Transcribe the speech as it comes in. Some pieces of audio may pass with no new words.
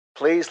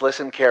Please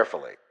listen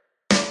carefully.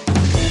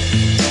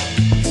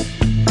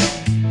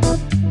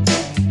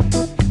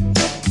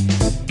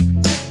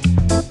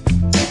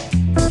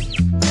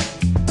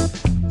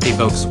 Hey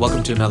folks,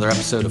 welcome to another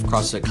episode of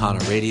CrossFit Kana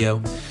Radio.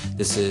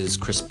 This is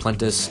Chris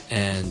Plentis,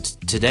 and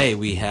today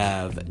we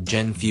have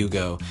Jen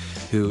Fugo,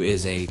 who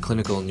is a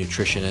clinical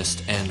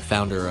nutritionist and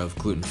founder of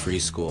Gluten Free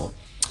School.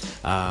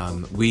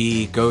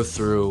 We go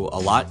through a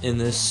lot in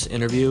this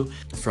interview,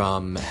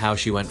 from how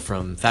she went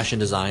from fashion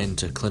design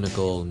to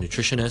clinical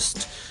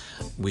nutritionist.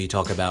 We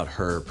talk about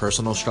her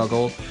personal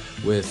struggle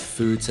with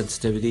food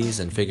sensitivities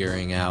and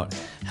figuring out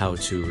how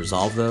to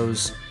resolve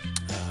those.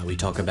 We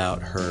talk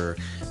about her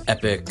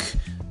epic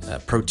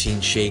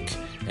protein shake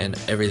and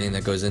everything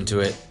that goes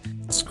into it.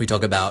 We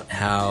talk about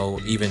how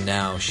even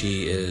now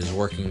she is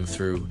working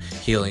through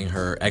healing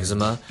her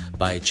eczema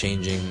by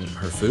changing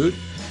her food,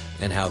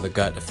 and how the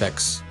gut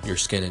affects your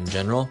skin in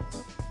general.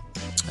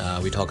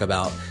 We talk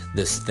about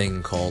this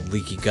thing called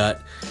leaky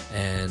gut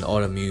and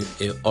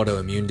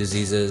autoimmune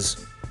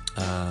diseases,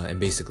 and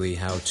basically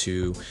how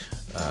to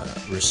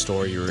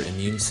restore your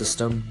immune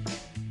system.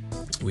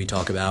 We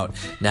talk about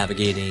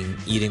navigating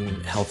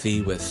eating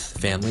healthy with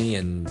family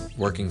and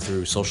working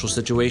through social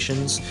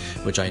situations,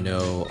 which I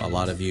know a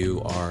lot of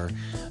you are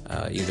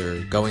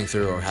either going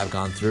through or have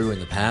gone through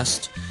in the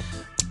past.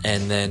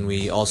 And then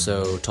we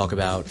also talk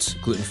about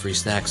gluten-free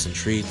snacks and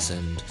treats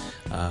and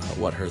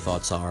what her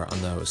thoughts are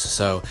on those.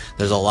 So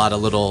there's a lot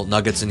of little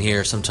nuggets in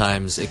here.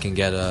 Sometimes it can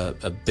get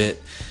a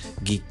bit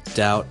geeked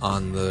out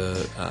on the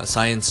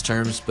science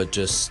terms, but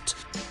just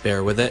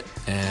bear with it,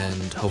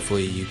 and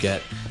hopefully you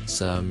get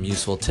some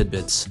useful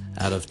tidbits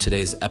out of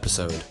today's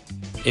episode.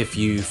 If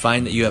you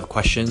find that you have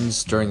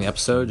questions during the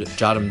episode,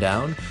 jot them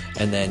down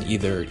and then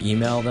either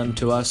email them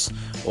to us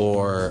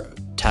or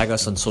tag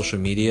us on social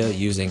media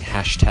using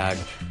hashtag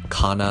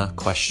Kana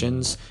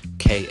Questions,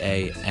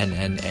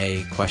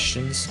 Kanna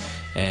questions,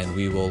 and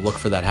we will look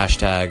for that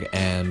hashtag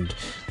and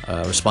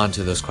respond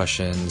to those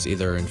questions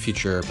either in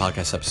future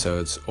podcast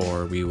episodes,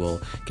 or we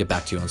will get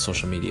back to you on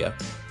social media.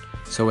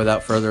 So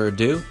without further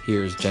ado,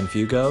 here's Jen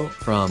Fugo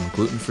from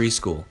Gluten Free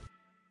School.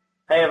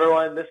 Hey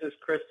everyone, this is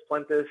Chris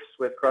Plentis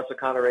with CrossFit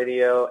Kana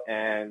Radio,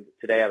 and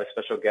today I have a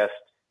special guest,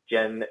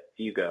 Jen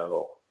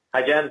Fugo.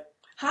 Hi Jen.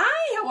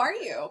 Hi, how are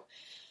you?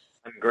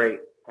 I'm great.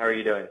 How are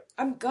you doing?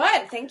 I'm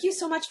good. Thank you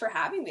so much for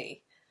having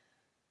me.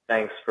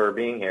 Thanks for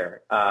being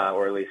here,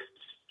 or at least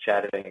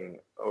chatting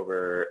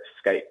over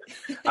Skype.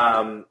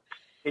 Can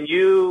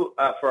you,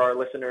 for our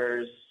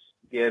listeners,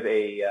 give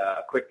a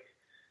quick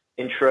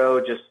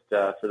intro, just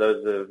for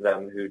those of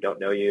them who don't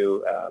know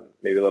you,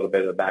 maybe a little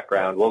bit of the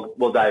background.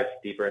 We'll dive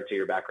deeper into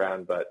your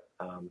background, but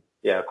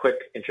a quick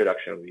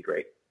introduction would be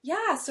great.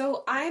 Yeah,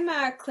 so I'm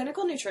a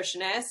clinical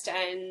nutritionist,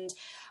 and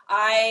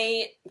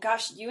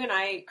you and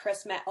I,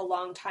 Chris, met a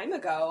long time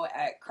ago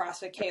at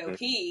CrossFit KOP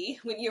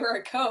when you were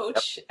a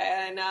coach,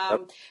 and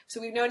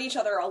so we've known each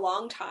other a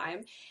long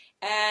time.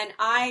 And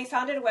I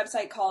founded a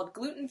website called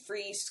Gluten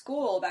Free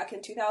School back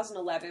in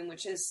 2011,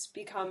 which has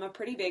become a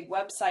pretty big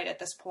website at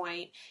this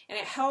point. And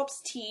it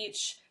helps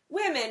teach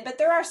women, but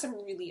there are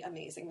some really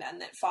amazing men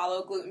that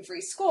follow Gluten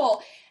Free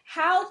School,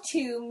 how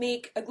to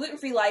make a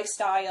gluten-free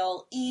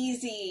lifestyle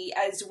easy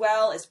as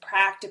well as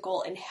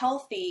practical and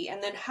healthy,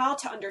 and then how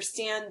to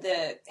understand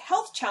the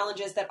health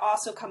challenges that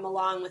also come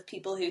along with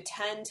people who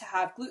tend to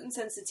have gluten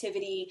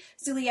sensitivity,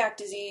 celiac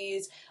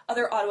disease,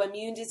 other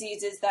autoimmune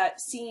diseases that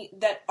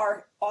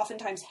are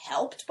oftentimes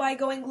helped by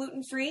going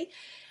gluten-free,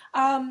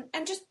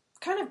 and just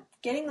kind of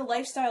getting the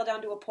lifestyle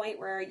down to a point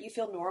where you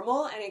feel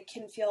normal and it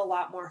can feel a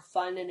lot more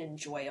fun and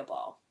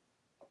enjoyable.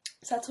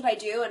 So that's what I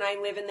do, and I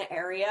live in the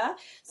area,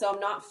 so I'm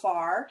not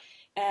far.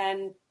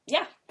 And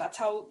yeah, that's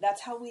how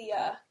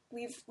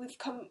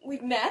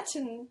we've met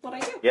and what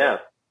I do. Yeah,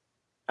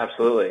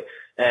 absolutely.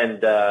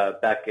 And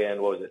back in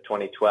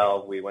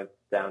 2012, we went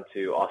down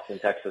to Austin,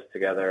 Texas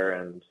together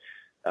and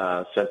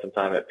spent some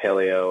time at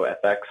Paleo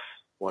FX,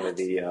 one of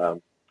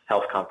the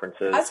health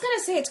conferences. I was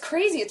gonna say, it's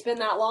crazy it's been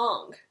that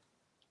long.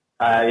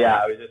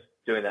 I was just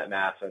doing that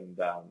math, and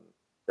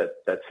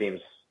that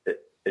seems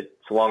it's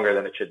longer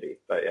than it should be,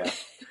 but yeah.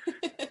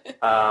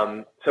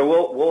 So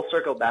we'll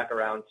circle back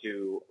around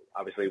to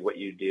obviously what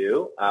you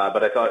do,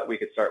 but I thought we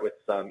could start with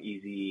some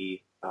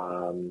easy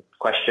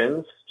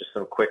questions, just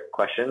some quick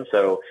questions.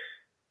 So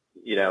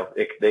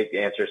the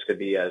answers could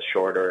be as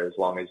short or as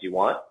long as you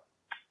want.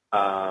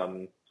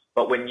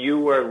 But when you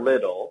were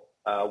little,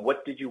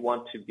 what did you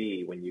want to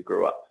be when you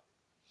grew up?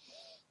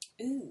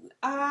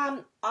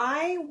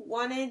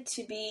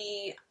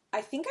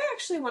 I think I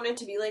actually wanted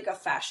to be like a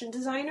fashion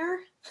designer,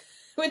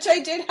 which I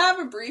did have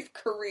a brief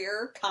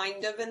career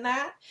kind of in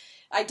that.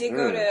 I did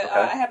go to,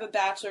 I have a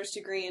bachelor's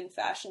degree in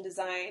fashion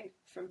design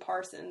from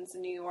Parsons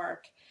in New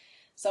York.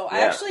 So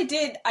I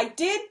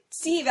did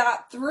see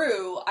that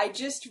through. I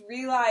just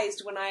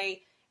realized when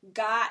I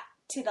got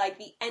to like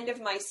the end of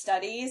my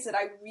studies that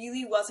I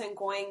really wasn't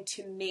going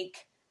to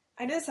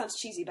I know this sounds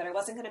cheesy, but I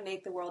wasn't going to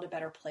make the world a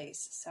better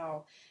place.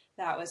 So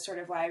that was sort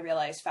of why I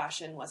realized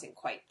fashion wasn't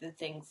quite the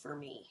thing for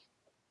me.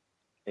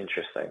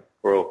 Interesting.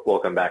 We'll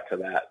come back to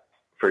that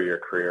for your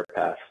career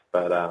path.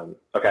 But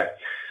okay.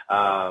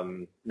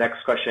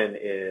 Next question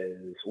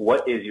is,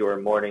 what is your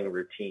morning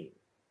routine?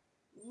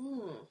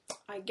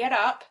 I get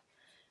up.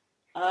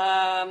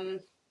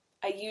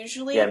 I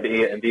usually and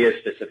be as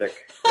specific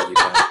as you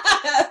can.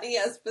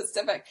 Yeah,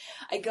 specific.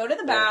 I go to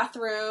the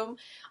bathroom.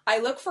 I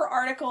look for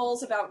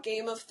articles about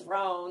Game of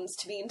Thrones,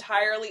 to be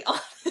entirely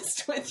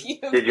honest with you.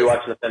 Did you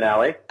watch the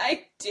finale?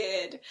 I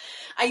did.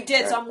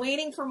 Yeah. So I'm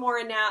waiting for more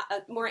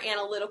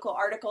analytical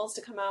articles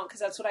to come out,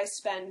 because that's what I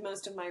spend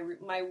most of my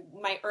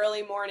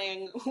early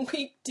morning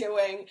week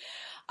doing.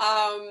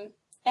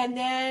 And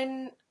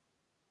then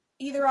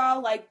either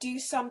I'll like do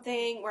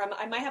something where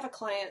I might have a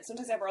client.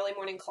 Sometimes I have early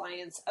morning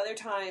clients. Other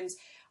times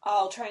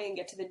I'll try and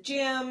get to the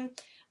gym.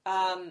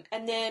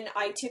 And then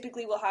I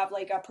typically will have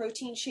like a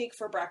protein shake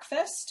for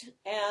breakfast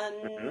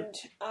and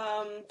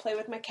play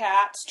with my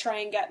cats, try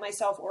and get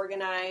myself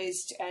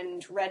organized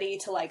and ready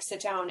to like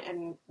sit down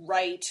and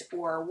write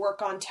or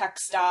work on tech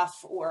stuff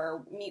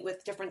or meet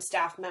with different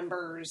staff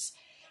members,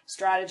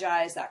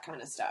 strategize, that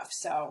kind of stuff.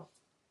 So.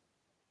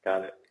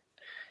 Got it.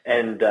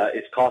 And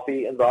is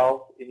coffee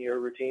involved in your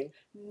routine?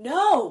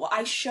 No,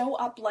 I show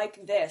up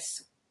like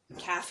this,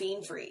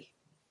 caffeine free.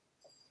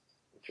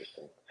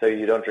 Interesting. So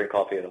you don't drink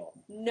coffee at all?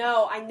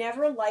 No, I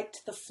never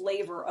liked the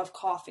flavor of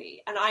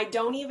coffee. And I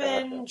don't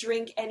even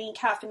drink any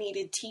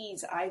caffeinated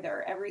teas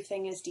either.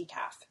 Everything is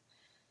decaf.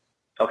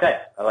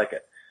 Okay, I like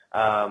it.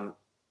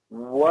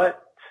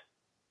 What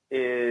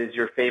is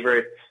your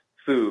favorite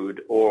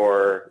food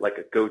or like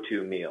a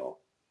go-to meal?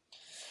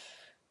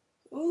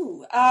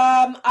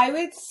 I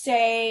would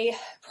say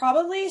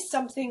probably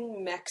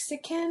something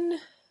Mexican.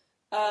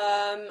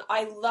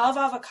 I love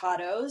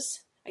avocados.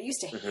 I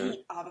used to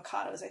hate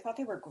avocados. I thought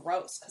they were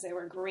gross because they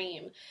were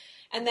green.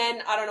 And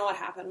then I don't know what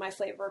happened. My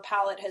flavor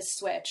palette has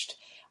switched.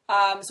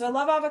 So I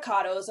love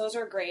avocados. Those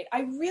are great.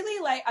 I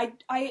really like,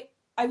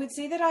 I would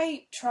say that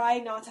I try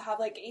not to have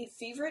like a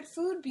favorite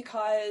food,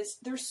 because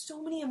there's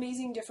so many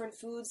amazing different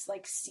foods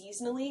like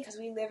seasonally, because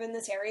we live in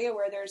this area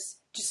where there's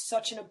just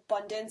such an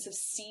abundance of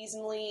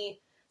seasonally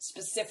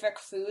specific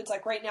foods.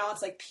 Like right now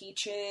it's like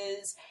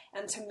peaches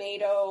and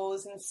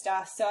tomatoes and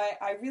stuff. So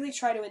I really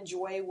try to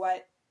enjoy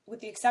with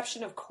the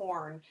exception of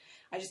corn,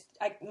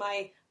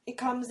 it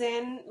comes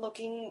in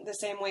looking the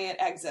same way it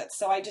exits.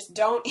 So I just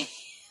don't,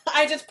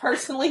 I just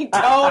personally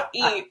don't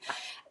eat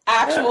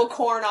actual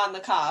corn on the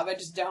cob. I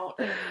just don't.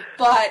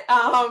 But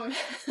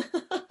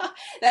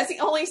that's the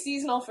only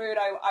seasonal food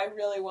I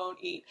really won't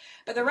eat.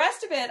 But the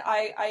rest of it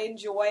I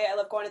enjoy. I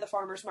love going to the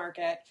farmer's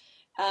market.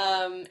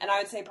 And I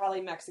would say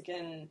probably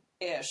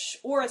Mexican-ish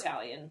or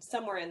Italian,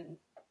 somewhere in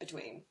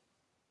between.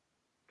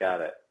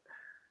 Got it.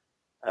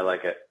 I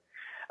like it.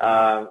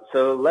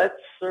 So let's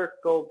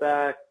circle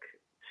back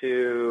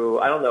to,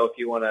 I don't know if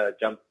you want to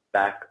jump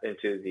back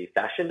into the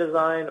fashion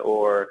design,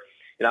 or,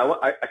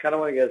 I kind of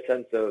want to get a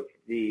sense of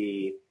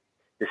the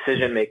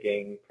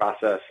decision-making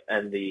process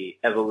and the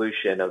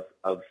evolution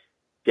of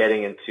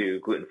getting into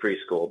gluten-free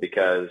school,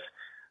 because,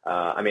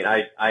 I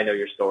know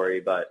your story,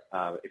 but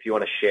if you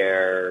want to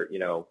share,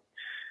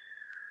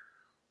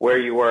 where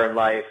you were in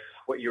life,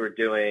 what you were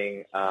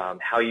doing,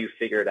 how you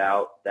figured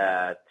out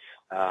that,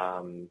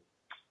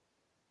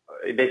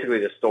 basically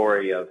the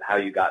story of how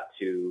you got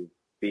to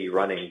be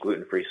running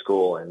gluten-free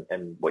school,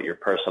 and what your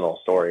personal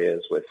story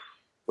is with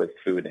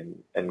food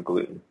and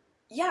gluten.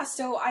 Yeah,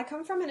 so I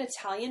come from an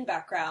Italian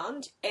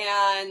background,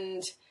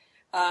 and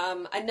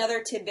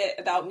another tidbit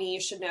about me you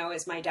should know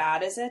is my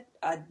dad is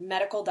a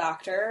medical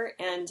doctor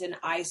and an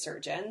eye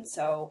surgeon.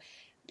 So,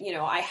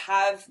 I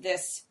have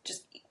this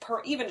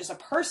even just a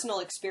personal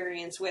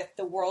experience with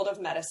the world of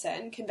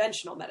medicine,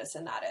 conventional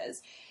medicine, that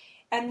is.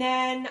 And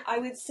then I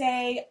would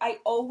say I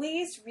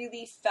always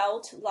really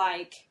felt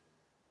like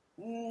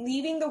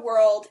leaving the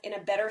world in a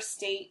better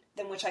state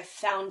than which I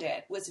found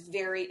it was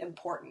very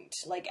important.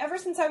 Like ever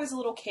since I was a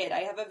little kid,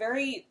 I have a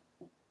very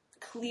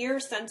clear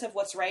sense of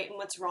what's right and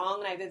what's wrong,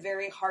 and I have a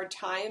very hard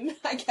time,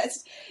 I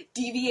guess,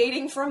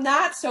 deviating from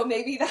that. So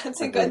maybe that's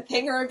a good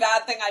thing or a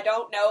bad thing, I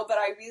don't know, but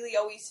I really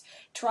always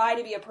try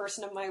to be a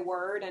person of my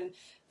word and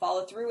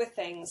follow through with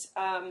things.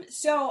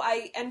 So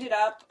I ended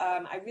up,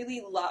 I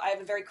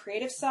have a very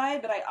creative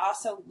side, but I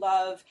also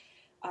love,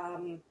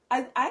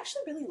 I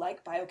actually really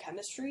like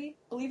biochemistry,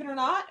 believe it or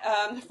not,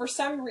 for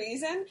some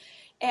reason.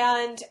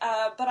 And,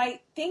 but I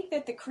think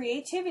that the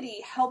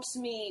creativity helps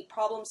me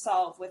problem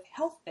solve with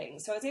health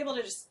things. So I was able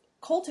to just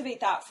cultivate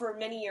that for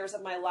many years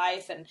of my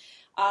life. And,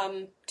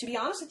 to be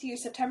honest with you,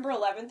 September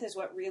 11th is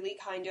what really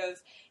kind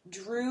of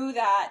drew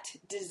that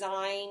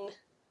design,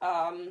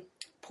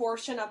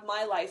 portion of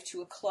my life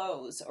to a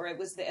close, or it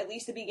was at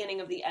least the beginning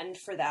of the end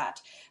for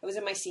that. I was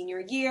in my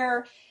senior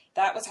year.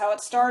 That was how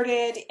it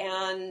started.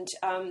 And,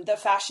 the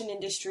fashion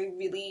industry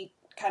really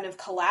kind of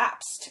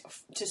collapsed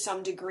to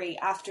some degree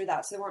after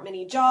that. So there weren't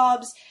many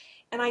jobs,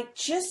 and I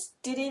just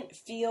didn't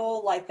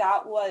feel like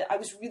I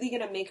was really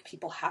going to make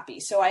people happy.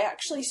 So I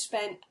actually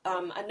spent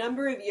a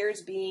number of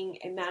years being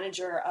a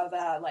manager of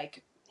a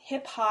like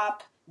hip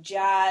hop,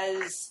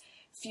 jazz,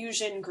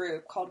 fusion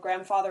group called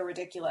Grandfather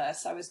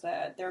Ridiculous. I was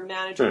their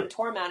manager and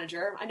tour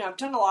manager. I know I've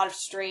done a lot of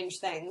strange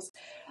things.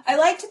 I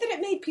liked that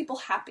it made people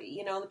happy.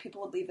 You know, the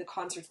people would leave the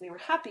concerts and they were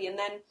happy. And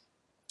then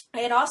I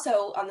had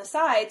also, on the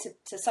side,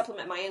 to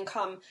supplement my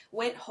income,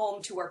 went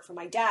home to work for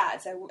my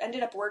dad. So I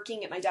ended up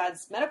working at my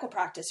dad's medical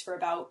practice for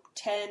about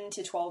 10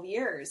 to 12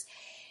 years.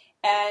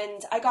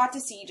 And I got to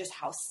see just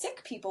how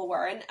sick people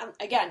were. And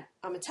again,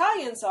 I'm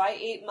Italian, so I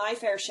ate my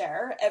fair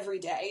share every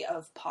day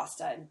of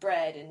pasta and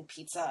bread and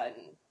pizza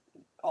and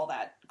all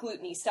that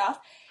gluten-y stuff.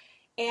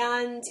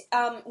 And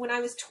when I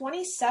was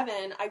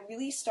 27, I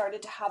really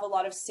started to have a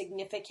lot of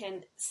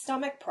significant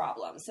stomach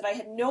problems that I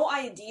had no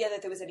idea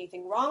that there was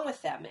anything wrong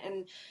with them.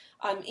 And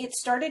it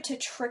started to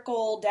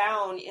trickle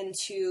down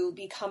into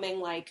becoming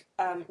like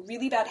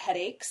really bad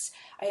headaches.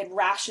 I had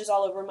rashes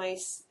all over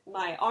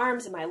my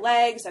arms and my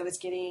legs. I was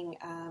getting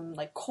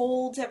like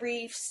colds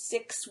every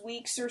 6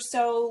 weeks or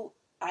so.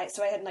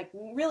 So I had like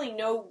really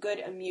no good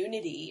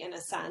immunity in a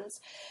sense.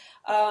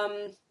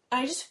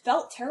 I just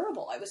felt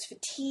terrible. I was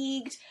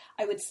fatigued.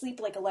 I would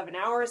sleep like 11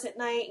 hours at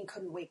night and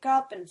couldn't wake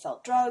up and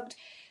felt drugged.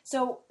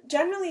 So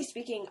generally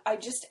speaking, I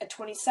just at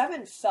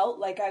 27 felt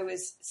like I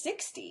was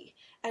 60.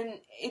 And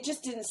it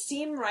just didn't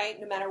seem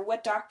right. No matter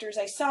what doctors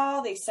I saw,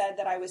 they said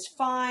that I was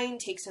fine,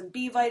 take some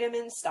B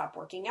vitamins, stop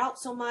working out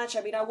so much.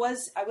 I mean, I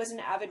was an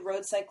avid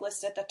road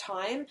cyclist at the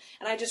time.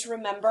 And I just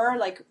remember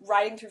like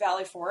riding through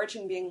Valley Forge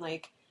and being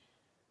like,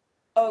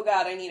 oh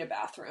God, I need a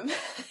bathroom.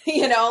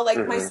 You know,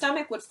 like my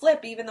stomach would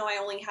flip even though I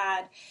only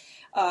had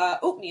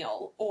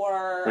oatmeal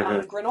or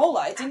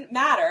granola. It didn't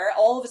matter.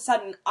 All of a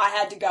sudden I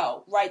had to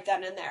go right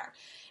then and there.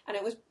 And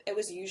it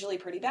was usually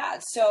pretty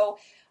bad. So,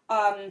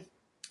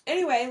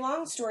 anyway,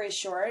 long story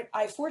short,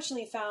 I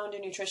fortunately found a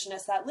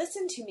nutritionist that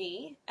listened to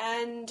me,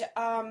 and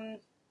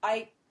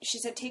she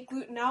said, take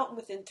gluten out, and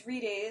within 3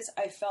 days,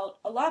 I felt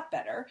a lot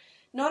better.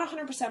 Not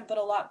 100%, but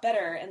a lot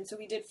better. And so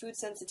we did food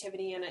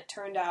sensitivity, and it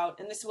turned out,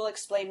 and this will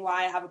explain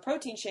why I have a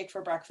protein shake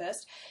for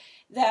breakfast,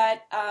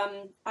 that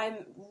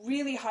I'm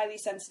really highly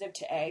sensitive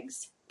to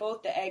eggs,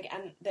 both the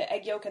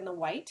egg yolk and the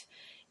white.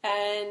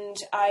 And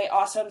I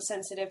also am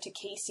sensitive to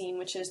casein,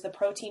 which is the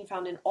protein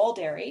found in all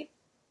dairy.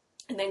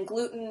 And then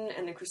gluten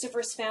and the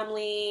cruciferous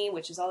family,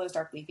 which is all those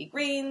dark leafy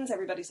greens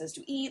everybody says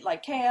to eat,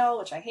 like kale,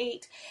 which I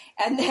hate.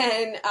 And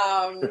then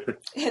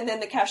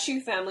the cashew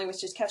family,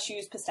 which is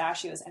cashews,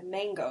 pistachios, and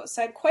mangoes.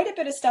 So I had quite a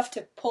bit of stuff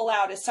to pull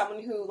out as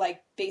someone who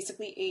like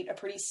basically ate a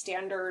pretty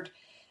standard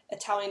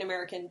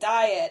Italian-American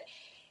diet.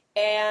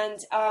 And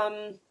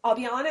I'll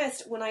be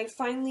honest, when I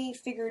finally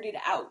figured it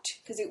out,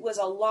 because it was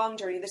a long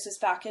journey, this was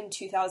back in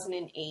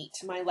 2008,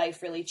 my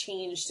life really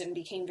changed and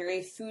became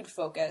very food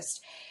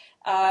focused.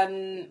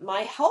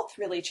 My health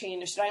really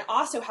changed, and I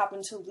also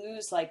happened to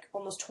lose like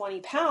almost 20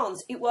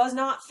 pounds. It was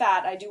not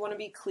fat. I do want to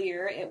be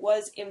clear. It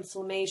was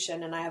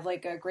inflammation, and I have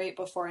like a great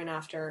before and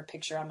after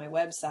picture on my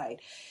website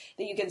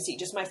that you can see,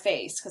 just my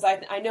face, because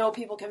I know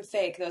people can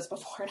fake those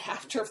before and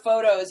after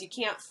photos. You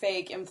can't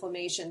fake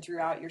inflammation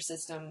throughout your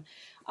system,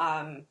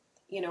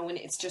 when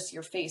it's just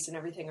your face and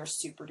everything are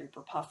super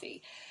duper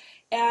puffy.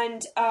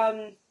 And,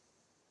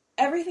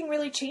 everything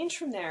really changed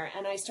from there,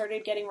 and I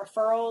started getting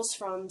referrals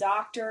from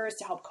doctors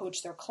to help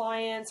coach their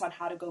clients on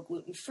how to go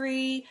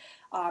gluten-free,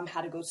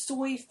 how to go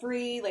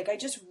soy-free. Like I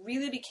just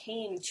really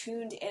became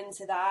tuned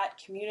into that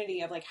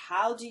community of like,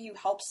 how do you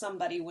help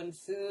somebody when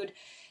food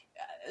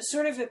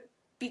sort of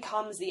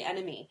becomes the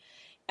enemy?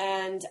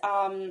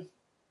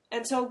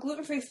 And so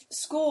Gluten-Free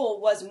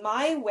School was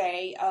my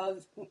way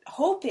of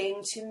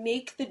hoping to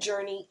make the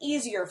journey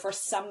easier for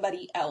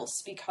somebody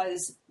else,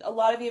 because a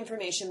lot of the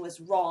information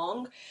was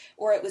wrong,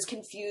 or it was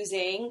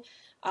confusing,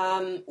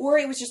 or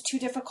it was just too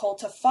difficult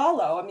to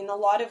follow. I mean, a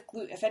lot of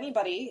if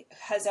anybody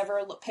has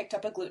ever picked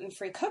up a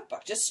gluten-free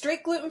cookbook, just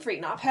straight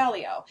gluten-free, not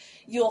paleo,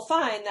 you'll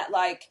find that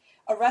like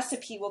a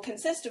recipe will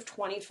consist of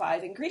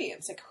 25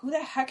 ingredients. Like who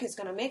the heck is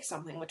going to make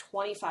something with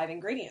 25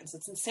 ingredients?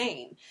 It's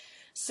insane.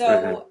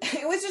 So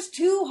it was just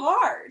too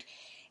hard.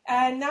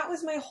 And that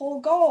was my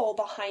whole goal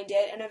behind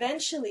it. And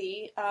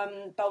eventually,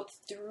 about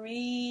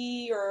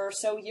 3 or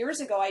so years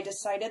ago, I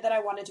decided that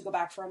I wanted to go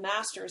back for a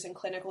master's in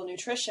clinical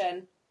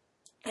nutrition.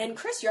 And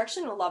Chris, you're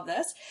actually going to love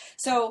this.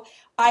 So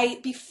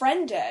I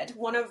befriended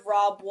one of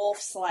Rob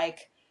Wolf's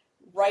like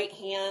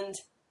right-hand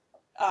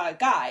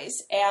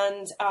guys,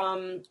 and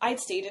I'd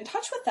stayed in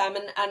touch with them,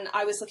 and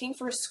I was looking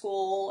for a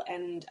school,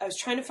 and I was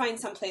trying to find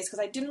some place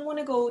because I didn't want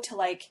to go to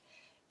like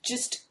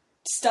just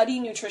study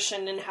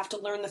nutrition and have to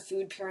learn the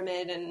food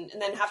pyramid and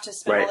then have to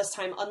spend all this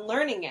time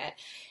unlearning it.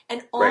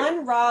 And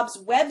on Rob's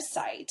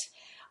website,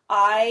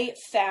 I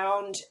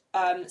found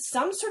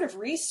some sort of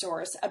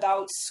resource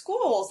about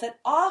schools that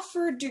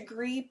offered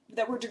degree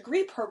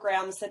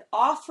programs that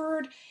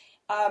offered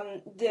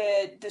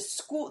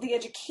the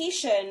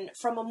education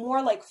from a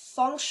more like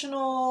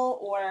functional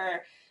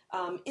or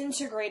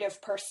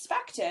integrative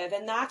perspective.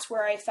 And that's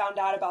where I found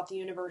out about the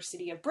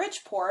University of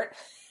Bridgeport,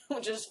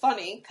 which is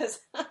funny because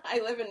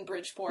I live in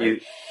Bridgeport.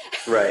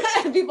 Right.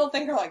 And people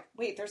think are like,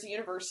 wait, there's a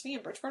university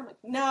in Bridgeport? I'm like,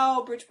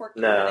 no, Bridgeport,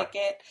 No.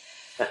 Connecticut.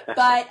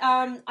 But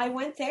I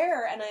went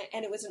there, and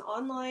it was an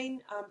online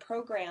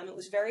program. It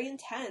was very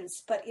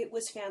intense, but it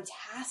was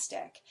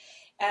fantastic.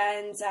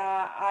 And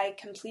I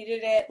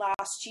completed it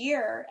last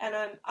year, and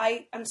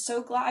I'm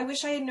so glad. I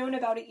wish I had known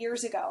about it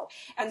years ago.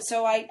 And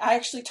so I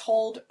actually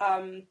told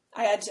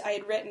I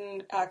had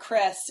written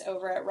Chris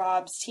over at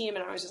Rob's team,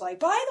 and I was just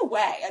like, by the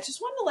way, I just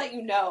wanted to let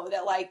you know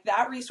that like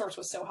that resource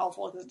was so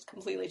helpful because it's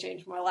completely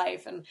changed my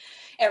life and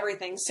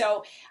everything.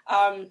 So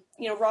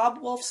Rob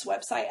Wolf's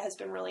website has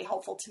been really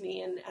helpful to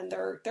me, and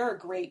they're a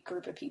great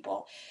group of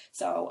people.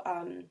 So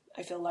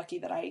I feel lucky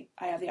that I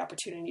have the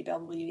opportunity to be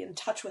able to be in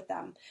touch with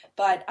them.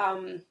 But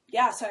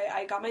so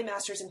I got my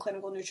master's in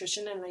clinical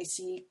nutrition, and I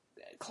see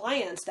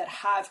clients that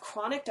have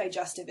chronic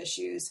digestive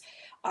issues,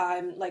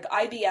 like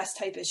IBS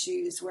type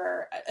issues,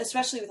 where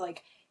especially with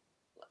like,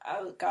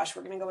 oh gosh,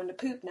 we're going to go into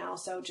poop now.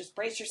 So just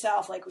brace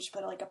yourself. Like we should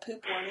put like a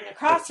poop warning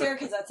across here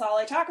because that's all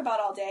I talk about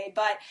all day.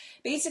 But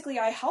basically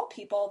I help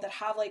people that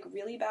have like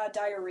really bad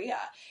diarrhea.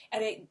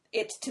 And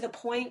it's to the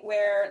point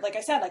where, like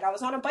I said, like I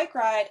was on a bike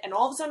ride and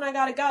all of a sudden I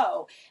got to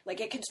go.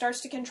 Like it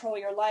starts to control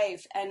your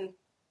life, and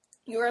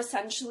you're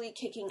essentially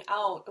kicking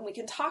out, and we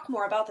can talk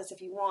more about this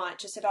if you want,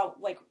 just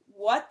about like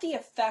what the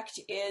effect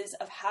is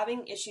of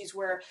having issues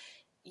where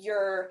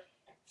your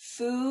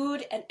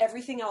food and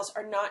everything else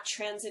are not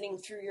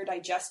transiting through your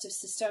digestive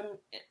system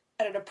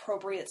at an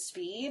appropriate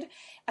speed,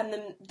 and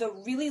then the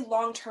really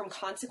long-term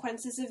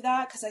consequences of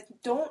that. Because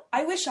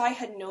I wish I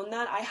had known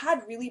that. I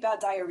had really bad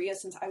diarrhea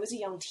since I was a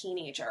young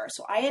teenager,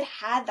 so I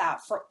had that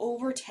for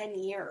over 10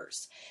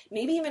 years,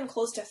 maybe even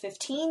close to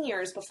 15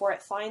 years before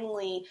it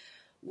finally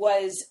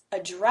was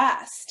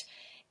addressed.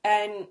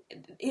 And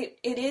it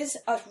is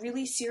a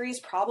really serious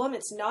problem.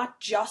 It's not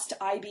just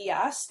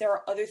IBS. There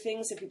are other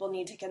things that people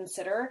need to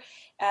consider.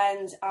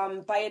 And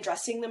by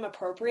addressing them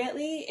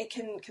appropriately, it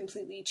can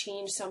completely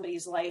change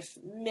somebody's life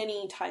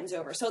many times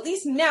over. So at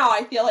least now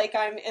I feel like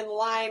I'm in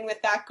line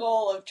with that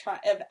goal of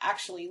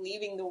actually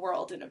leaving the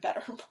world in a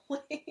better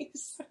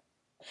place.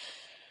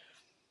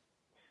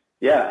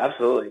 Yeah,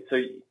 absolutely.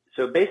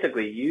 So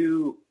basically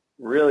you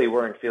really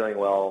weren't feeling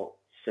well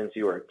since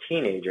you were a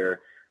teenager,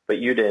 but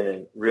you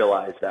didn't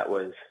realize that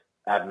was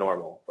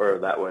abnormal, or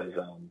that was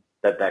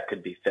that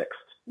could be fixed.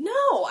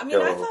 No, I mean,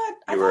 I thought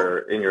you were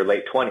in your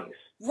late 20s.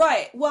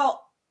 Right.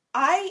 Well,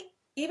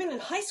 even in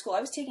high school,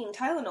 I was taking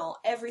Tylenol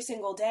every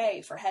single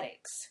day for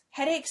headaches.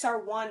 Headaches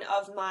are one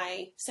of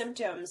my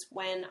symptoms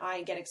when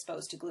I get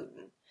exposed to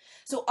gluten.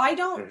 So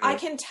I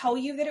can tell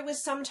you that it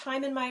was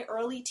sometime in my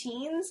early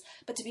teens,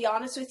 but to be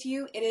honest with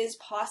you, it is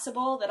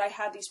possible that I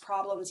had these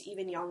problems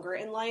even younger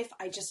in life.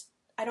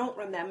 I don't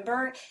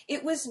remember.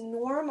 It was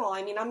normal.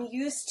 I mean, I'm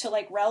used to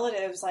like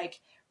relatives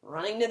like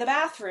running to the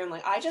bathroom.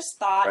 Like I just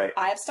thought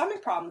I have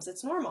stomach problems.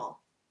 It's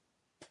normal.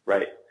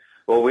 Right.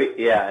 Well,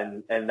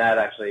 and that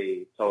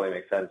actually totally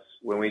makes sense.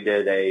 When we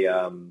did it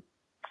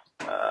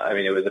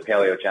was a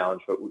paleo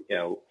challenge, but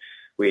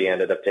we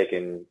ended up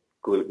taking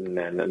gluten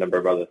and a number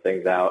of other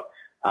things out.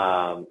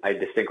 I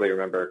distinctly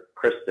remember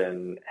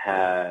Kristen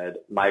had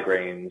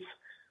migraines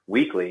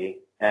weekly,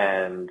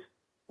 and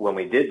when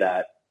we did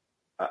that,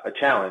 a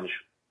challenge,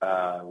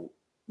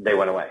 they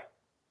went away,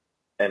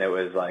 and it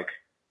was like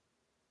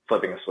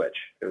flipping a switch.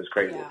 It was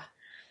crazy. Yeah.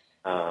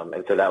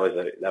 And so that was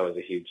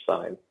a huge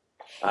sign.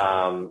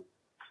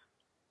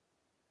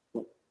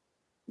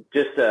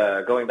 Just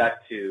going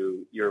back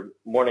to your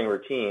morning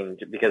routine,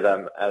 because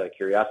I'm out of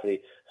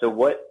curiosity. So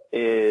what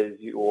is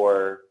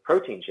your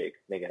protein shake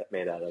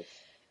made out of?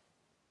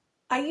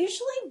 I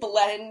usually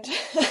blend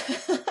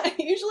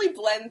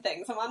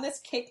things. I'm on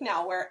this kick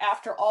now where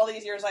after all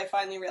these years, I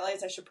finally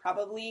realized I should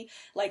probably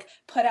like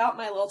put out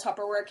my little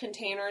Tupperware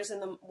containers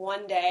in the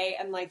one day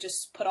and like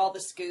just put all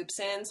the scoops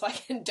in so I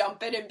can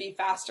dump it and be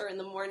faster in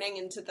the morning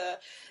into the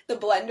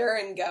blender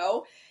and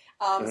go.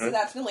 So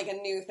that's been like a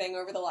new thing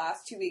over the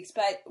last 2 weeks.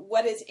 But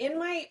what is in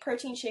my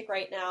protein shake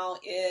right now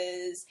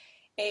is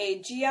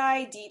a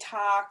GI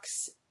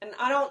detox. And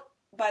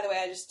by the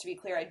way, just to be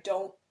clear, I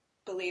don't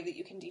believe that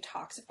you can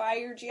detoxify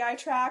your GI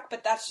tract,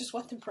 but that's just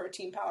what the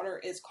protein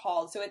powder is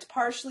called. So it's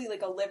partially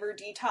like a liver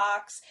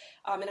detox.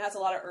 It has a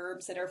lot of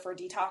herbs that are for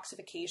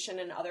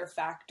detoxification and other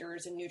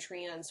factors and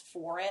nutrients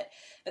for it.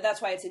 But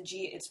that's why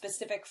it's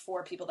specific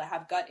for people that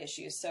have gut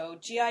issues. So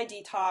GI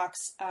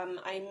detox,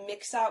 I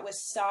mix that with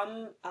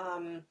some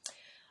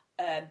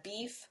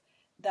beef,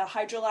 the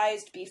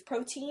hydrolyzed beef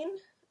protein.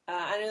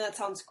 I know that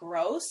sounds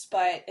gross,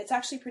 but it's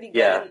actually pretty good.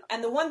 Yeah.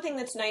 And the one thing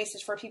that's nice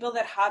is for people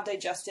that have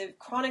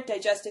chronic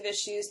digestive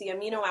issues, the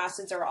amino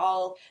acids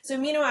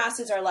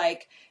are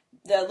like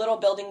the little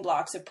building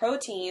blocks of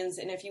proteins.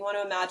 And if you want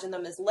to imagine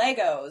them as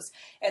Legos,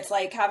 it's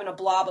like having a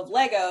blob of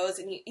Legos,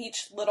 and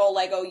each little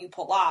Lego you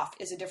pull off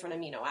is a different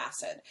amino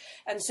acid.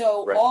 And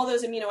so all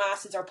those amino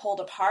acids are pulled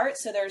apart.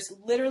 So there's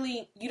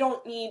literally, you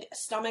don't need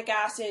stomach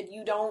acid.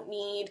 You don't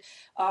need,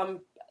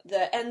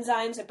 the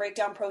enzymes that break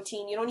down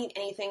protein. You don't need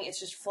anything.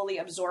 It's just fully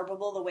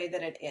absorbable the way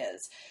that it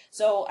is.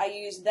 So I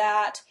use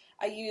that.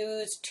 I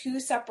use 2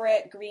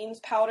 separate greens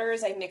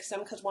powders. I mix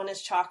them because one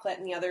is chocolate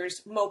and the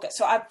other's mocha.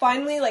 So I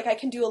finally, like, I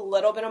can do a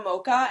little bit of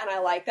mocha, and I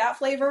like that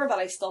flavor, but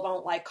I still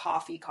don't like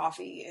coffee.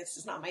 Coffee is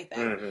just not my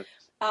thing.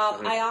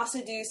 Mm-hmm. I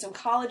also do some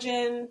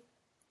collagen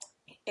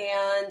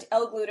and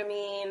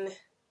L-glutamine.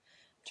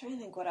 I'm trying to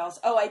think what else.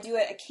 Oh, I do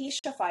an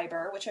acacia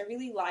fiber, which I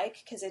really like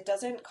because it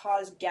doesn't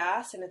cause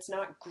gas and it's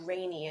not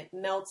grainy. It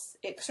melts,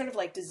 it sort of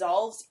like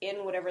dissolves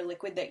in whatever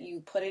liquid that you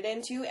put it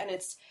into, and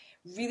it's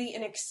really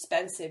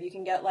inexpensive. You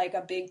can get like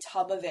a big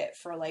tub of it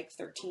for like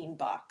 $13.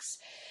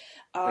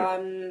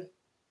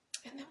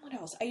 And then what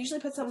else? I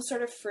usually put some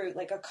sort of fruit,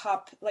 like a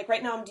cup. Like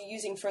right now I'm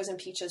using frozen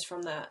peaches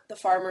from the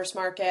farmer's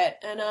market,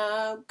 and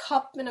a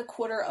cup and a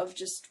quarter of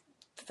just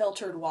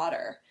filtered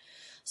water.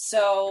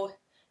 So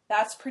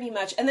that's pretty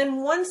much. And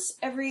then once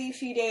every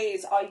few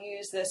days I'll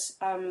use this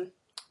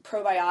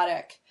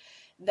probiotic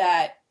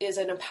that is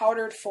in a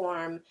powdered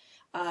form.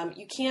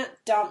 You can't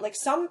dump, like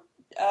some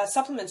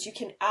supplements you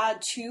can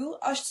add to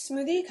a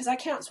smoothie, because I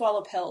can't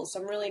swallow pills.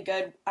 So I'm really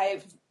good.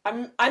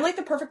 I'm like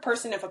the perfect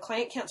person. If a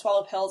client can't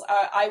swallow pills,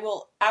 I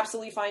will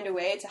absolutely find a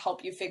way to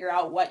help you figure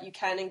out what you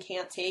can and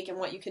can't take and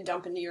what you can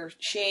dump into your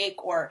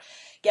shake or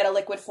get a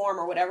liquid form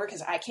or whatever,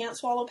 because I can't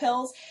swallow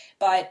pills.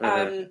 But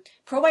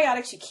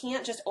probiotics, you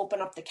can't just open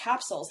up the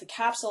capsules. The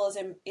capsule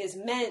is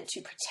meant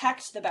to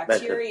protect the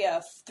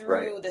bacteria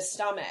through the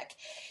stomach.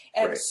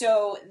 And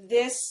so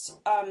this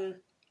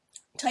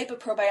type of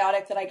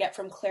probiotic that I get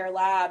from Claire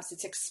Labs,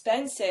 it's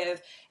expensive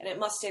and it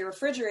must stay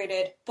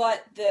refrigerated,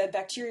 but the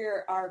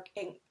bacteria are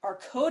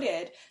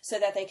coated so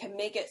that they can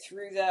make it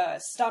through the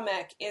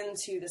stomach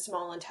into the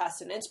small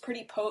intestine. It's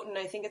pretty potent.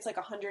 I think it's like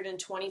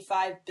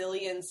 125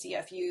 billion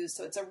CFUs,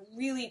 so it's a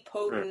really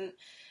potent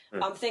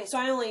thing. So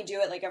I only do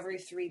it like every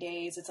 3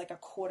 days. It's like a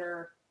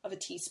quarter of a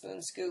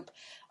teaspoon scoop.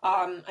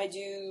 I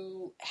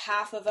do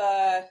half of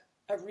a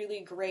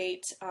really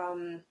great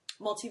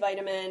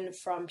multivitamin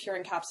from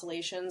Pure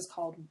Encapsulations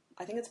called,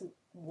 I think it's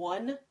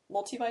One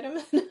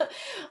multivitamin,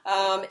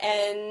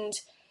 and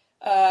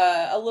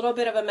a little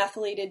bit of a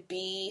methylated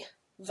B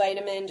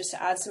vitamin just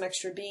to add some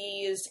extra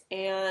Bs,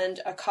 and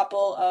a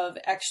couple of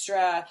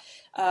extra,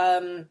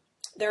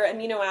 there are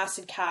amino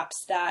acid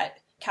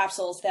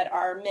capsules that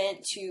are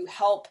meant to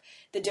help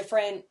the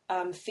different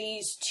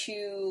phase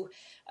 2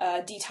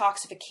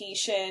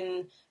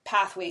 detoxification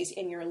pathways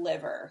in your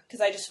liver,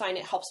 because I just find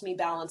it helps me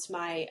balance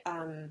my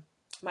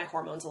my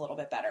hormones a little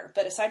bit better.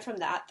 But aside from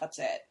that, that's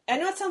it. I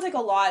know it sounds like a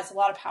lot. It's a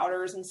lot of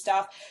powders and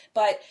stuff,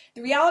 but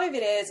the reality of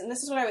it is, and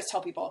this is what I always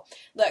tell people,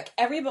 look,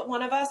 every but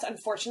one of us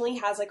unfortunately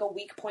has like a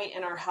weak point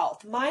in our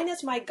health. Mine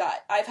is my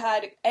gut. I've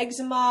had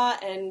eczema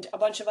and a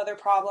bunch of other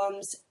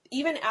problems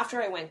even after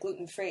I went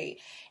gluten-free.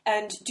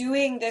 And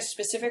doing this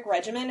specific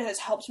regimen has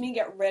helped me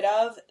get rid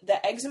of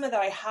the eczema that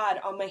I had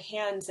on my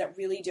hands that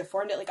really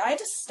deformed it. Like, I had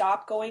to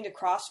stop going to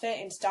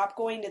CrossFit and stop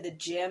going to the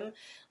gym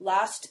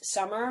last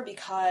summer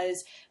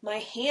because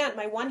my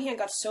one hand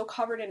got so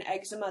covered in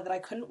eczema that I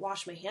couldn't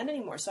wash my hand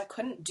anymore. So I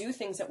couldn't do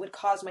things that would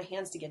cause my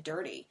hands to get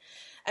dirty.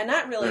 And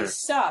that really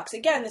sucks.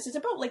 Again, this is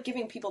about like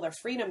giving people their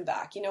freedom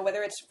back, you know,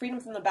 whether it's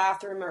freedom from the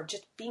bathroom or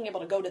just being able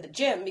to go to the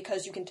gym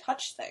because you can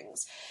touch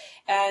things.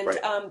 And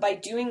by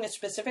doing this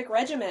specific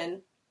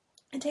regimen,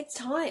 it takes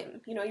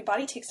time. You know, your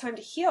body takes time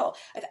to heal.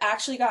 I've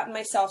actually gotten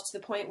myself to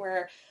the point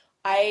where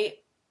I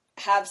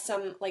have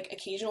some like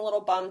occasional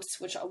little bumps,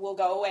 which will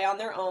go away on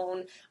their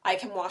own. I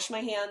can wash my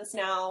hands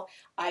now.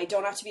 I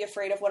don't have to be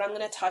afraid of what I'm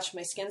going to touch.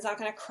 My skin's not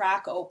going to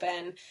crack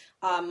open.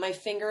 My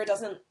finger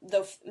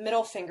the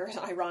middle finger,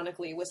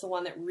 ironically, was the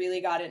one that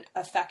really got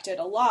affected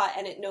a lot,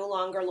 and it no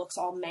longer looks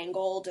all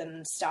mangled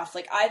and stuff.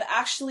 Like, I've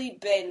actually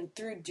been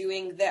through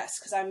doing this,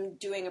 because I'm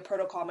doing a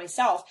protocol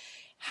myself,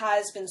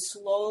 has been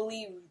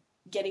slowly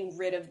getting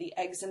rid of the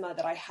eczema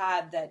that I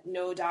had, that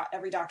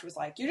every doctor was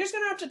like, you're just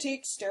going to have to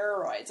take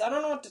steroids. I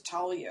don't know what to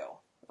tell you.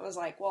 I was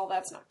like, well,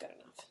 that's not good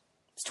enough.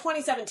 It's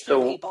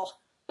 2017, people.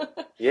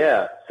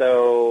 Yeah.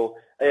 So,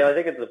 you know, I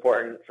think it's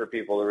important for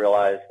people to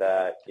realize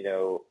that, you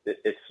know,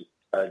 it's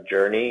a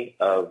journey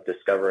of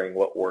discovering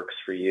what works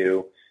for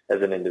you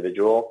as an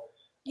individual.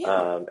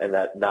 Yeah. And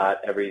that not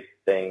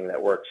everything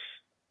that works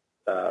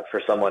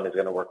for someone is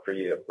going to work for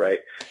you, right?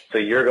 So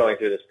you're going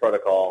through this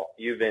protocol.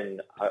 You've been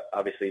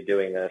obviously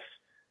doing this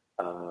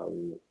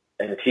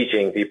and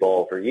teaching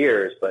people for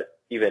years, but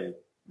even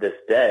this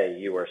day,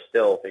 you are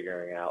still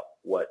figuring out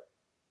what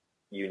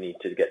you need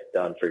to get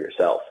done for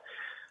yourself.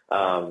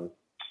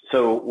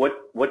 So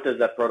what does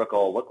that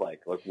protocol look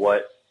like? Like,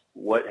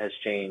 what has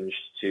changed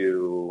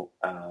to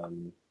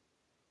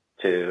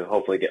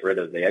hopefully get rid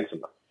of the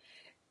eczema?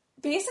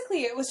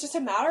 Basically, it was just a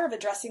matter of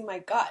addressing my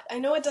gut. I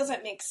know it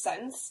doesn't make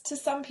sense to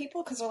some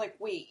people because they're like,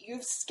 wait, you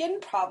have skin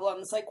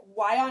problems. Like,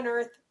 why on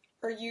earth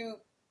are you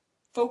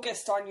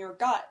focused on your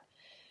gut?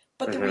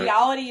 But the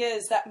reality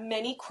is that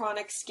many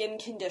chronic skin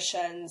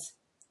conditions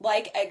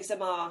like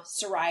eczema,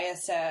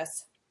 psoriasis,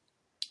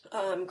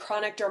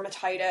 chronic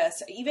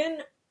dermatitis, even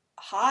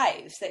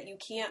hives that you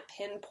can't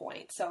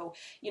pinpoint. So,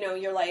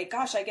 you're like,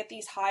 gosh, I get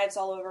these hives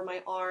all over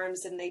my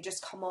arms and they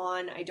just come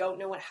on. I don't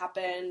know what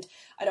happened.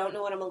 I don't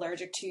know what I'm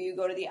allergic to. You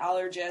go to the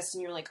allergist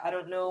and you're like, I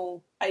don't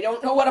know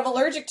what I'm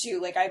allergic to.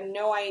 Like, I have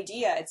no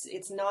idea.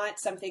 It's not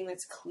something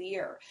that's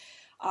clear.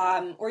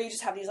 Or you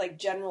just have these like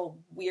general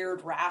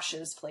weird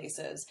rashes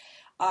places.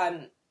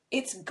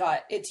 It's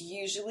gut. It's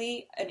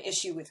usually an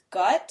issue with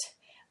gut.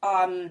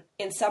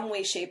 In some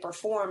way, shape, or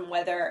form,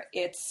 whether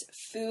it's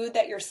food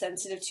that you're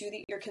sensitive to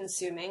that you're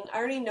consuming. I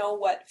already know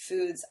what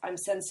foods I'm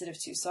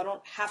sensitive to, so I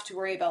don't have to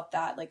worry about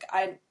that. Like,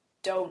 I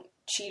don't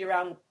cheat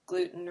around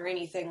gluten or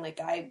anything.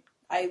 Like, I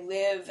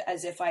live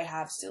as if I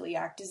have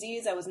celiac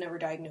disease. I was never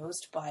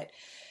diagnosed, but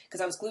because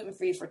I was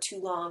gluten-free for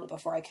too long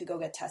before I could go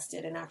get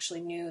tested and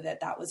actually knew that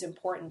that was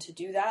important to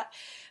do that.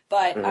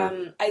 But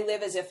I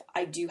live as if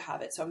I do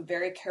have it. So I'm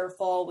very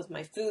careful with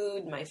my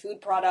food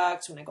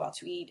products, when I go out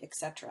to eat,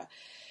 etc.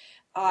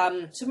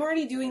 So I'm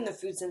already doing the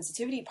food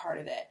sensitivity part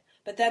of it.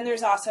 But then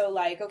there's also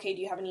like, okay,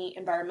 do you have any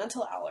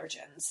environmental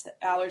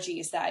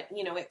allergies that,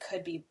 it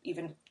could be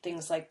even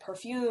things like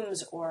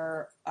perfumes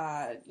or,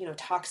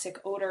 toxic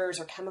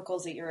odors or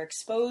chemicals that you're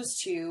exposed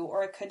to,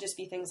 or it could just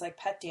be things like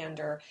pet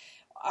dander.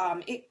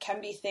 It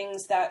can be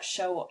things that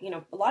show,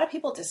 a lot of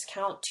people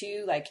discount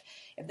too, like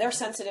if they're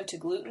sensitive to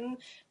gluten,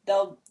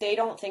 they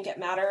don't think it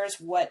matters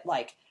what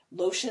like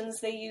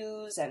lotions they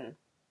use and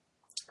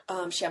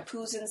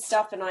shampoos and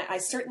stuff. And I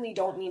certainly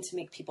don't mean to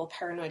make people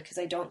paranoid, because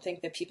I don't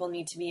think that people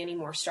need to be any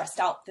more stressed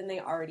out than they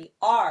already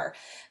are.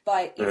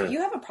 But if you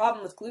have a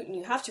problem with gluten,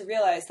 you have to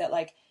realize that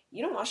like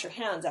you don't wash your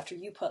hands after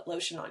you put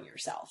lotion on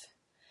yourself.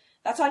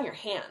 That's on your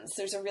hands.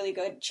 There's a really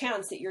good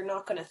chance that you're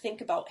not going to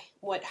think about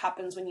what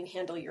happens when you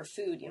handle your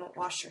food. You don't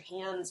wash your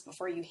hands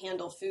before you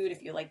handle food.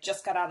 If you like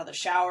just got out of the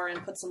shower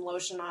and put some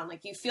lotion on,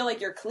 like you feel like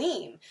you're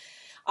clean.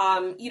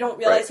 You don't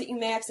realize that you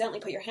may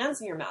accidentally put your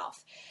hands in your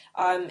mouth.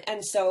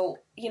 And so,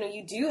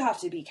 you do have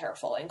to be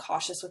careful and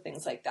cautious with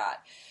things like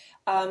that.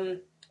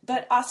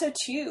 But also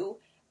too,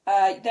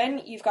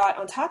 then you've got,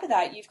 on top of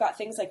that, you've got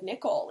things like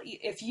nickel.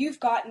 If you've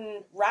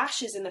gotten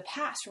rashes in the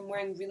past from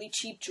wearing really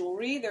cheap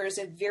jewelry, there's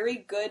a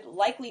very good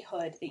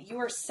likelihood that you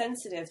are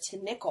sensitive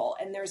to nickel.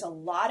 And there's a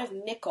lot of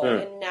nickel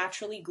in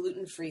naturally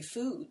gluten-free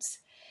foods.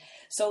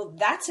 So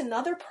that's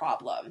another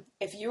problem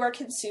if you are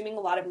consuming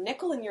a lot of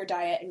nickel in your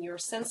diet and you're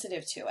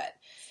sensitive to it.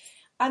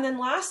 And then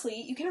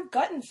lastly, you can have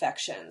gut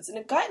infections. And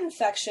a gut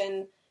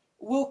infection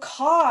will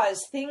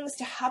cause things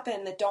to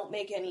happen that don't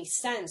make any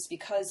sense,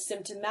 because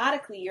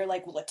symptomatically you're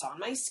like, well, it's on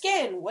my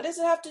skin. What does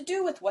it have to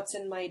do with what's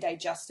in my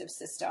digestive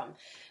system?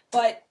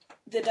 But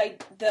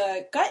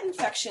the gut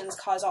infections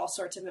cause all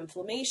sorts of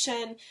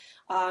inflammation.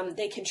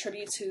 They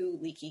contribute to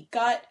leaky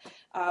gut,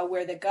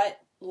 where the gut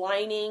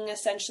lining,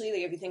 essentially,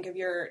 like if you think of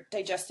your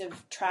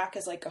digestive tract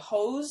as like a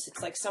hose,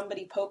 it's like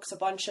somebody pokes a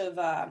bunch of,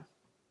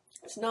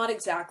 it's not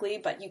exactly,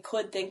 but you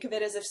could think of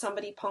it as if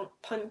somebody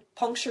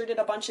punctured it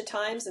a bunch of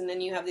times, and then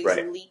you have these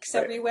leaks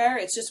everywhere.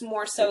 It's just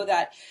more so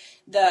that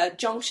the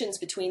junctions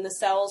between the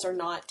cells are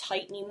not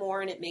tight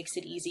anymore, and it makes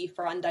it easy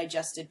for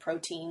undigested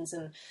proteins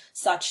and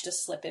such to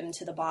slip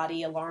into the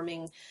body,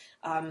 alarming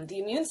the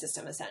immune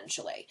system,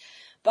 essentially.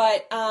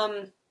 But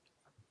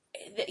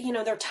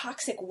their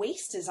toxic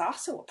waste is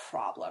also a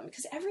problem,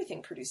 because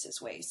everything produces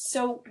waste.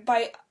 So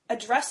by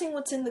addressing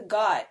what's in the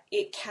gut,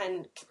 it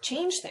can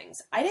change things.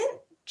 I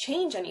didn't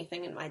change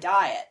anything in my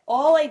diet.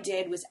 All I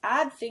did was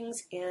add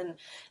things in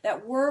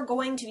that were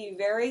going to be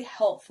very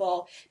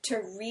helpful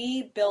to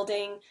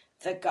rebuilding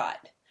the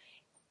gut.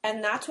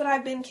 And that's what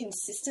I've been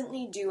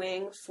consistently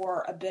doing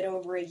for a bit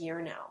over a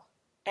year now.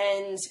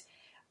 And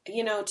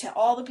to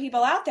all the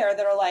people out there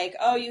that are like,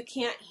 oh, you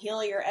can't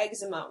heal your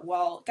eczema.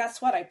 Well,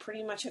 guess what? I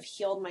pretty much have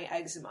healed my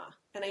eczema,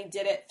 and I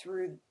did it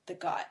through the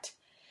gut.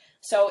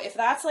 So if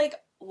that's like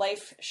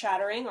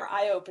life-shattering or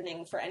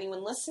eye-opening for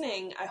anyone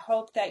listening, I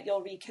hope that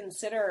you'll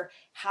reconsider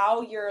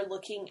how you're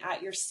looking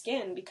at your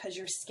skin, because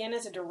your skin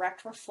is a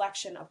direct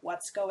reflection of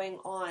what's going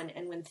on.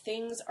 And when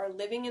things are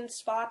living in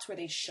spots where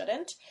they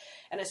shouldn't,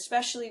 and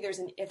especially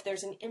if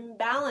there's an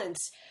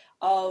imbalance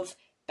of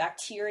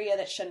bacteria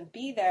that shouldn't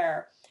be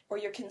there, or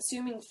you're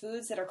consuming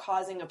foods that are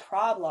causing a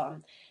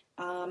problem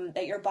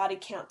that your body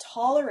can't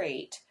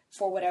tolerate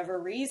for whatever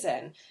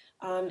reason,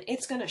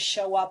 it's going to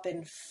show up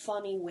in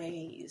funny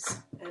ways,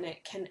 and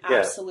it can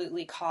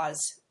absolutely cause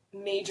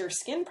major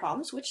skin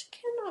problems, which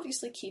can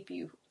obviously keep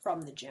you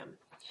from the gym.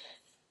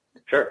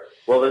 Sure.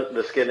 Well,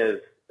 the skin is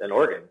an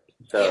organ.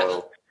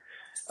 So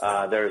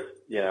there's,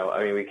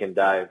 we can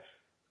dive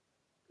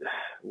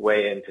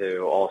way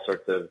into all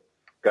sorts of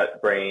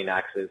gut-brain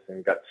axis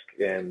and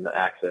gut-skin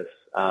axis.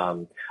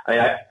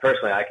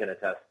 Personally, I can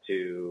attest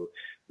to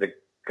the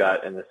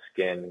gut and the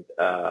skin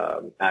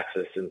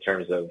axis in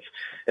terms of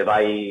if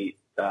I eat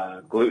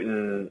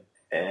gluten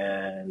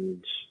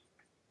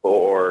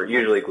or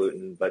usually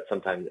gluten, but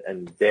sometimes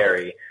and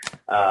dairy,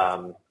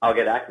 I'll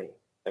get acne.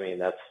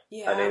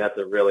 That's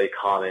a really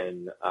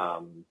common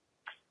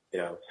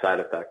side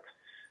effect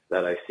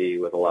that I see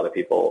with a lot of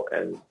people,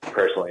 and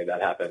personally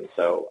that happens.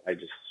 So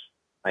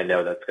I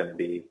know that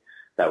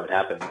would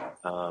happen.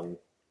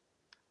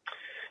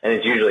 and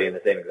it's usually in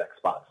the same exact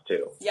spots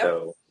too. Yep.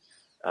 So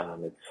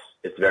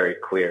it's very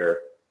clear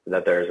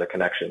that there's a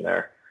connection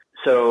there.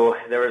 So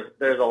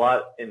there's a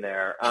lot in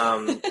there.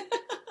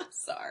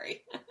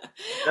 Sorry.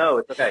 No,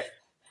 it's okay.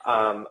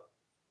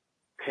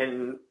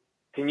 Can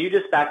you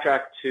just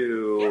backtrack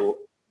to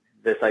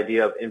this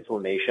idea of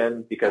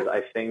inflammation? Because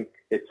I think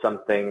it's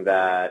something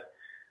that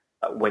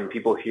when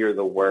people hear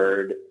the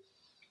word,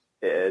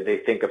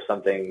 they think of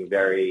something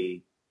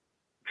very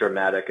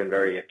dramatic and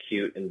very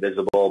acute and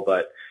visible.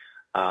 But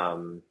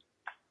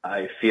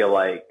I feel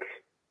like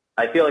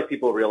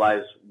people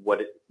realize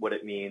what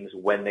it means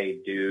when they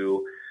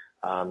do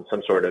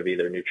some sort of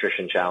either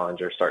nutrition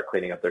challenge or start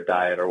cleaning up their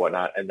diet or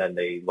whatnot, and then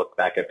they look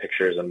back at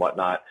pictures and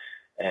whatnot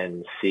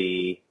and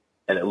see,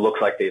 and it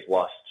looks like they've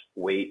lost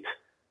weight,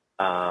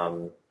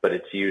 but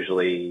it's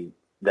usually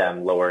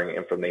them lowering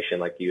inflammation,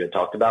 like you had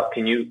talked about.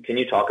 Can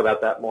you talk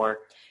about that more?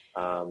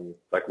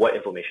 Like what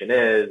inflammation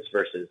is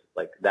versus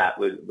like that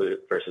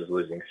versus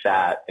losing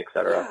fat, et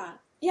cetera.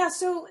 Yeah.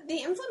 So the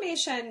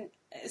inflammation,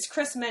 as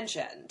Chris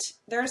mentioned,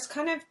 there's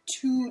kind of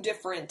two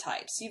different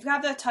types. You've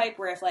got the type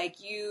where if like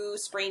you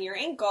sprain your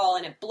ankle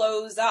and it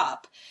blows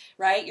up,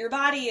 right? Your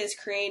body is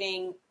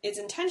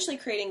intentionally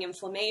creating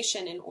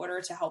inflammation in order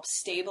to help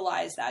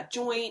stabilize that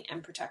joint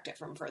and protect it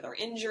from further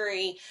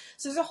injury.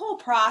 So there's a whole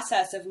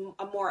process of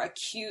a more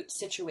acute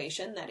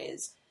situation that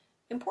is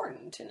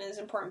important and is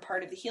an important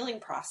part of the healing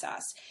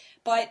process.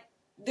 But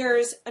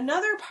there's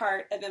another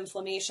part of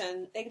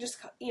inflammation, they just,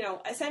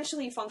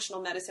 essentially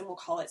functional medicine will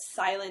call it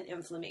silent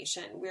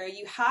inflammation, where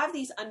you have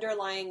these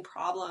underlying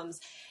problems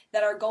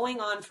that are going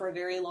on for a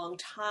very long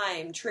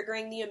time,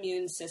 triggering the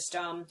immune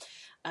system,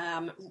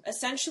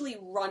 essentially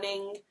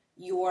running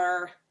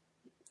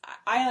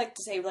I like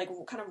to say, like,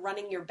 kind of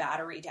running your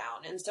battery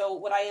down. And so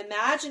what I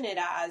imagine it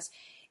as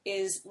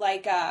is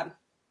like a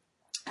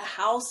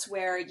house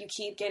where you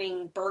keep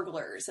getting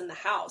burglars in the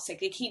house. Like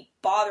they keep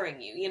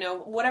bothering you,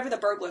 whatever the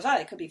burglars are.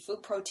 They could be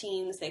food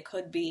proteins. They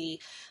could be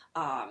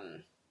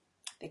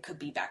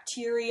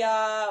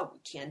bacteria,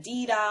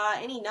 candida,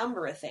 any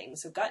number of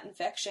things. So gut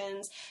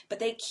infections, but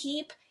they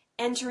keep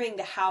entering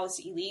the house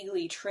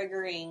illegally,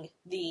 triggering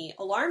the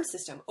alarm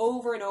system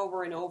over and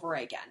over and over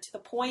again, to the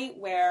point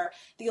where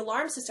the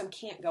alarm system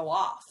can't go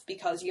off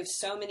because you have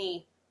so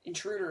many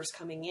intruders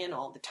coming in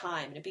all the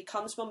time, and it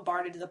becomes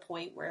bombarded to the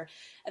point where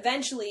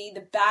eventually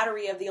the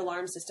battery of the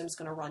alarm system is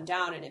going to run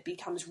down, and it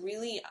becomes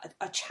really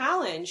a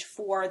challenge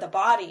for the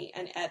body,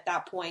 and at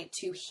that point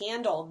to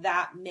handle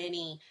that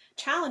many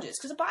challenges,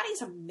 because the body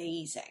is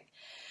amazing,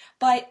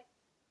 but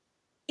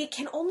it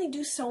can only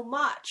do so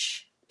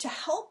much to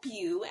help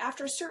you.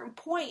 After a certain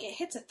point, it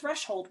hits a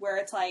threshold where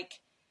it's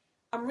like,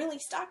 I'm really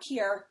stuck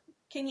here.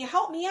 Can you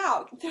help me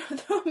out?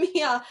 Throw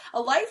me a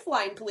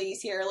lifeline,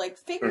 please, here. Like,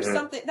 figure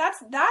something.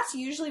 That's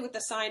usually with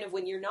the sign of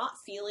when you're not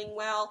feeling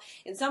well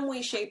in some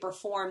way, shape, or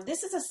form.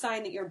 This is a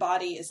sign that your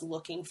body is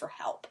looking for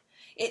help.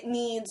 It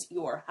needs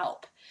your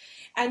help.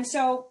 And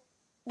so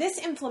this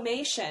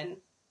inflammation,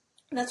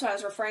 that's what I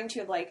was referring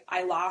to, like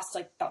I lost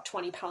like about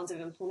 20 pounds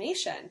of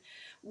inflammation,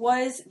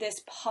 was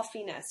this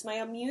puffiness. My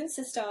immune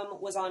system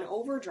was on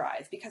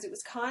overdrive because it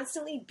was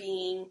constantly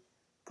being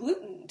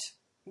glutened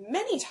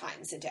many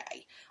times a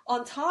day,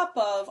 on top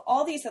of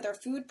all these other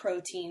food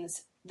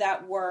proteins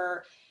that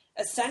were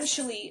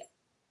essentially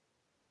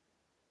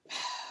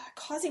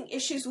causing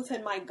issues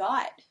within my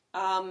gut.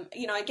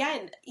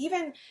 Again,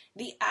 even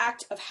the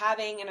act of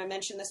having, and I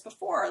mentioned this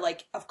before,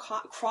 like of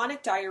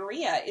chronic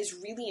diarrhea is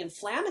really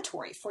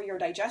inflammatory for your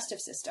digestive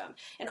system.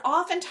 And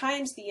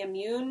oftentimes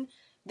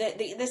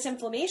this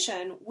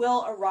inflammation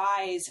will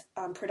arise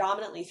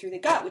predominantly through the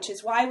gut, which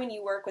is why when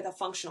you work with a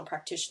functional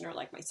practitioner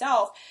like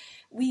myself,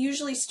 we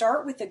usually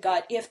start with the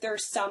gut if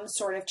there's some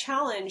sort of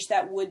challenge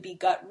that would be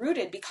gut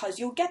rooted, because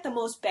you'll get the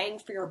most bang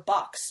for your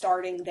buck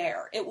starting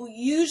there. It will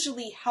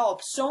usually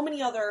help so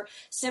many other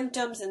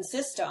symptoms and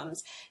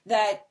systems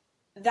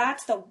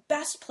that's the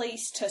best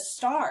place to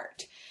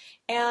start.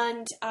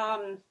 And,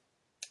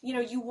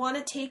 you want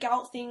to take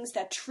out things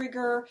that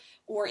trigger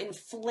or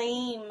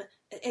inflame.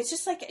 It's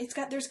just like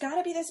there's got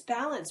to be this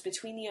balance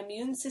between the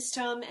immune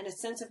system and a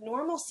sense of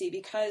normalcy,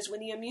 because when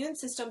the immune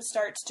system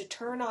starts to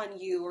turn on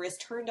you or is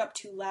turned up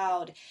too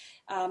loud,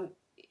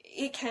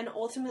 it can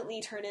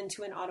ultimately turn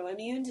into an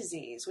autoimmune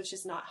disease, which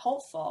is not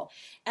helpful.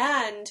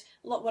 And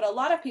what a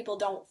lot of people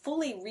don't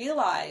fully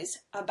realize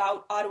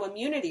about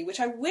autoimmunity, which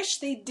I wish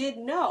they did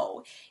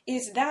know,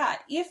 is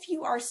that if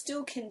you are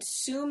still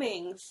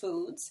consuming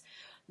foods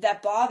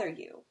that bother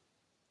you,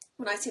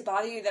 when I say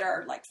bother you, that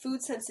are like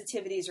food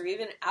sensitivities or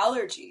even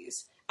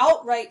allergies,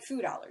 outright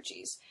food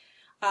allergies,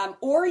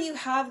 or you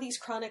have these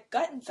chronic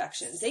gut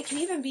infections. They can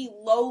even be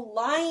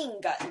low-lying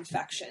gut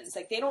infections.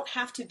 Like they don't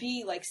have to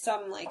be like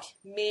some like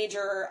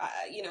major,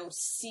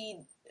 C.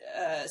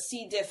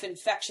 diff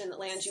infection that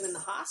lands you in the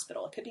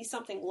hospital. It could be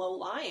something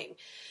low-lying.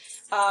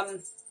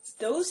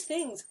 Those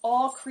things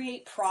all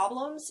create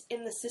problems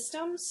in the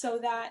system so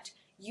that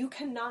you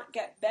cannot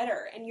get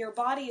better, and your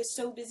body is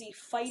so busy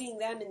fighting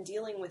them and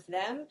dealing with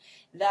them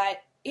that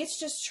it's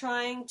just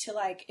trying to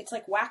like, it's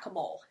like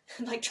whack-a-mole,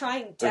 like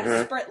trying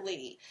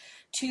desperately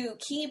to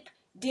keep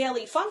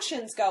daily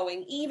functions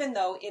going, even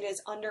though it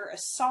is under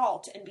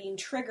assault and being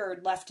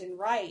triggered left and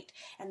right.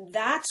 And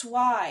that's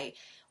why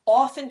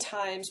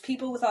oftentimes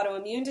people with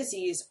autoimmune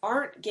disease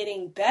aren't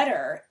getting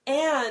better,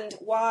 and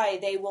why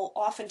they will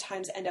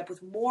oftentimes end up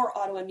with more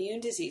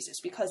autoimmune diseases,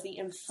 because the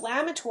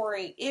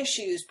inflammatory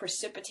issues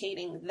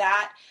precipitating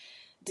that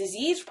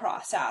disease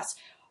process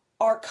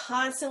are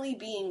constantly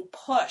being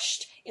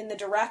pushed in the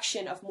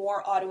direction of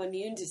more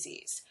autoimmune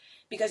disease,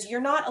 because you're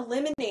not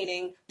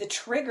eliminating the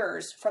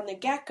triggers from the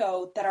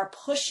get-go that are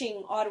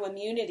pushing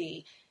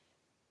autoimmunity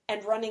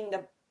and running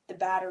the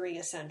battery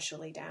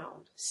essentially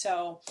down.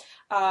 So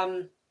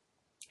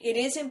it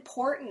is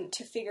important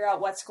to figure out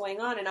what's going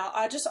on. And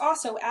I'll just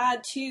also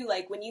add too,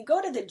 like when you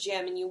go to the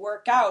gym and you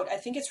work out, I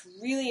think it's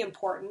really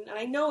important, and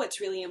I know it's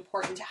really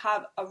important, to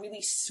have a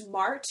really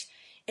smart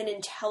and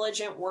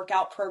intelligent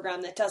workout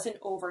program that doesn't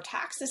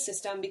overtax the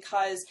system,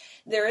 because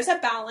there is a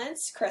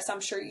balance. Chris,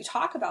 I'm sure you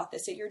talk about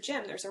this at your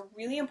gym. There's a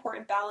really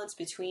important balance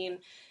between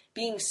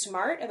being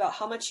smart about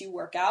how much you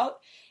work out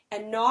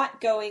and not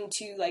going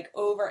to like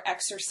over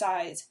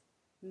exercise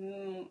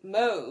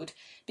mode,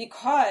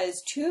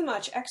 because too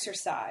much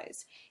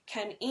exercise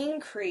can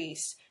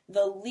increase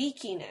the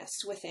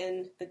leakiness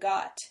within the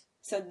gut.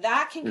 So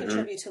that can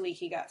contribute to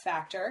leaky gut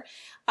factor.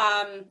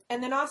 And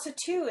then also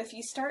too, if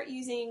you start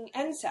using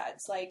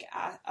NSAIDs like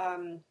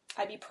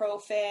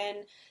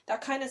ibuprofen,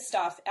 that kind of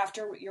stuff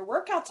after your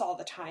workouts all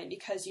the time,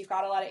 because you've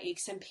got a lot of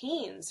aches and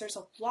pains, there's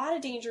a lot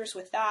of dangers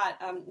with that.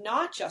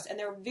 Not just, and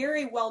they're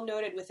very well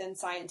noted within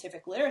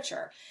scientific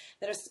literature,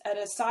 that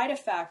a side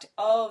effect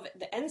of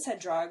the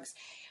NSAID drugs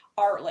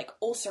are like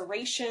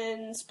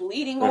ulcerations,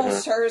 bleeding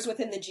ulcers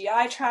within the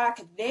GI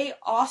tract. They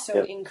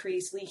also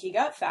increase leaky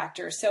gut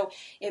factor. So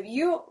if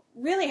you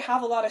really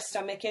have a lot of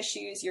stomach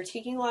issues, you're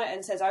taking a lot of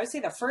NSAIDs, I would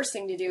say the first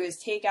thing to do is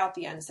take out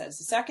the NSAIDs.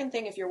 The second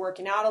thing, if you're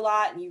working out a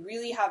lot and you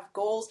really have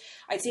goals,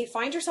 I'd say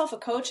find yourself a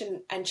coach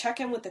and check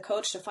in with the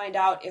coach to find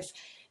out if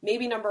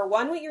maybe number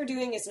one, what you're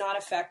doing is not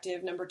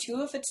effective. Number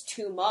two, if it's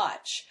too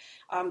much.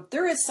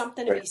 There is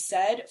something to be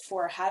said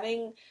for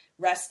having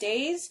rest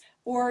days,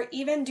 or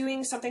even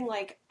doing something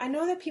like, I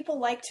know that people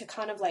like to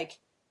kind of like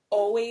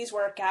always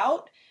work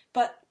out,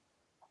 but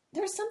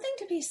there's something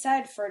to be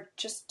said for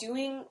just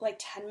doing like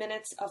 10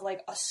 minutes of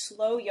like a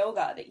slow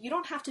yoga, that you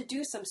don't have to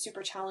do some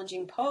super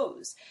challenging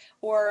pose,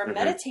 or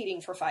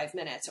meditating for 5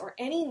 minutes, or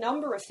any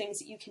number of things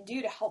that you can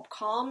do to help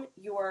calm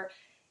your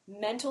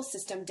mental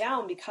system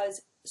down,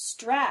 because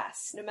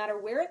stress, no matter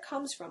where it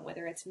comes from,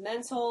 whether it's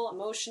mental,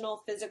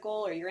 emotional,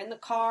 physical, or you're in the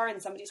car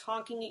and somebody's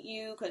honking at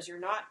you because you're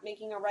not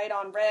making a right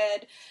on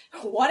red,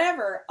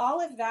 whatever, all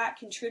of that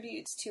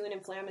contributes to an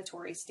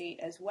inflammatory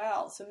state as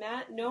well. So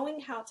knowing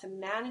how to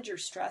manage your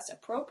stress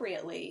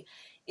appropriately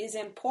is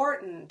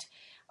important.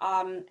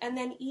 And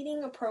then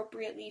eating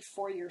appropriately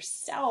for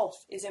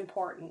yourself is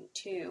important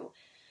too.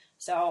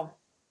 So.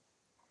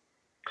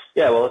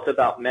 Yeah, well, it's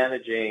about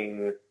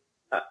managing,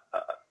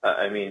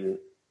 I mean,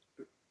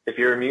 if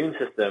your immune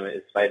system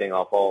is fighting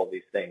off all of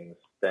these things,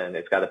 then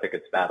it's got to pick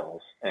its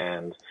battles.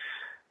 And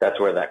that's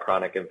where that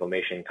chronic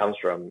inflammation comes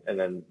from. And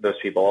then those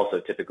people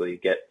also typically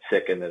get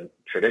sick in the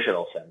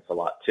traditional sense a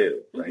lot too,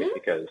 right?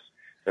 Because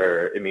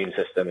their immune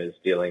system is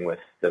dealing with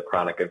the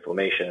chronic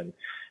inflammation.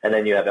 And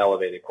then you have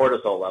elevated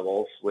cortisol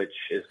levels, which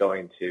is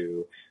going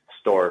to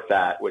store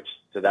fat,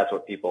 so that's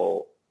what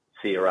people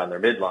see around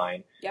their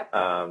midline,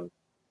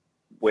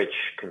 which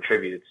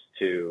contributes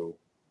to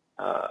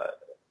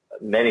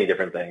many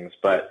different things,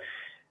 but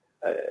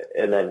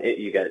and then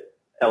you get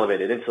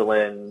elevated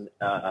insulin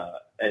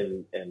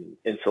and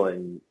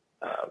insulin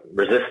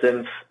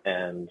resistance,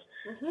 and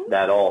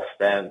that all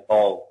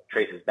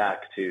traces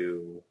back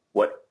to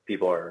what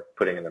people are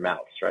putting in their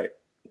mouths, right?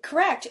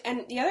 Correct.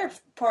 And the other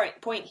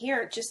point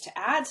here, just to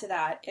add to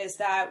that, is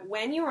that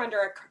when you're under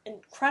an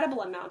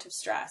incredible amount of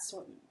stress,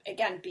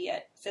 again, be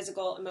it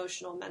physical,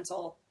 emotional,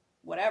 mental,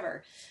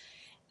 whatever,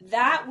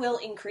 that will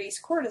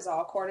increase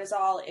cortisol.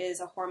 Cortisol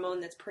is a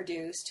hormone that's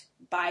produced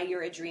by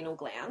your adrenal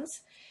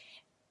glands.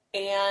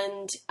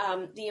 And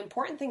the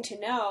important thing to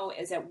know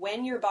is that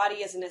when your body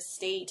is in a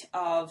state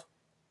of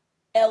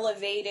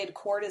elevated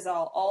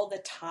cortisol all the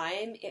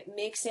time, it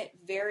makes it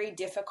very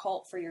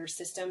difficult for your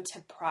system to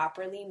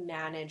properly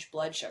manage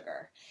blood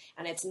sugar.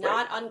 And it's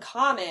not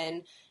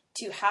uncommon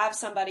to have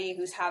somebody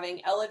who's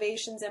having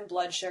elevations in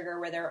blood sugar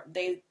where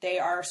they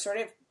are sort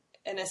of,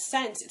 in a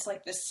sense, it's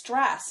like the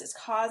stress is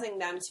causing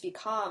them to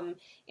become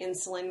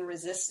insulin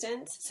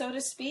resistant, so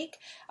to speak.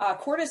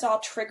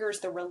 Cortisol triggers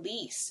the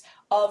release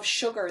of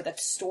sugar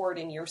that's stored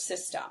in your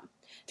system.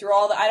 Through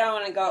all I don't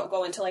want to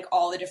go into like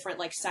all the different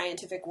like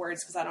scientific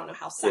words, because I don't know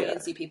how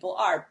sciencey people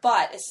are.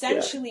 But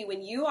essentially,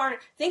 when you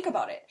think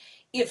about it,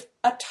 if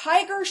a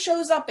tiger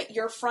shows up at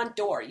your front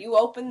door, you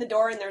open the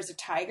door and there's a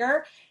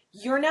tiger,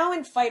 you're now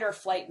in fight or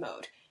flight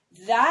mode.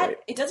 That Right.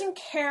 it doesn't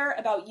care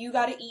about you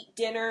got to eat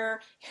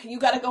dinner, you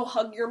got to go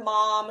hug your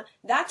mom.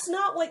 That's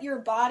not what your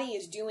body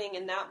is doing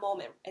in that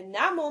moment. In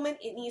that moment,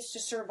 it needs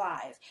to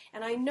survive.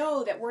 And I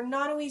know that we're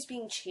not always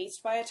being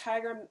chased by a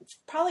tiger.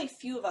 Probably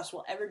few of us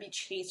will ever be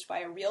chased by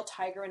a real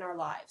tiger in our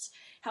lives.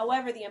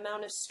 However, the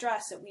amount of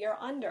stress that we are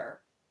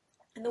under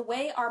and the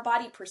way our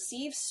body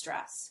perceives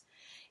stress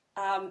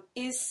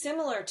is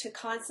similar to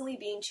constantly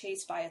being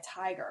chased by a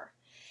tiger.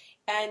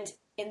 And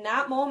in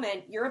that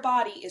moment, your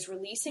body is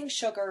releasing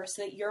sugar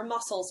so that your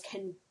muscles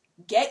can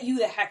get you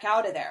the heck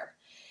out of there.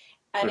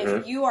 And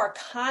if you are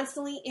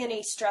constantly in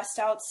a stressed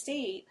out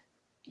state,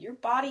 your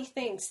body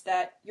thinks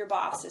that your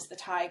boss is the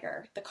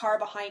tiger. The car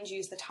behind you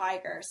is the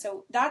tiger.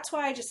 So that's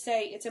why I just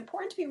say it's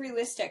important to be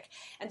realistic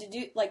and to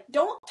do, like,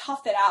 don't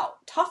tough it out.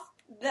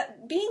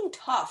 Being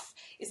tough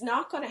is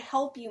not going to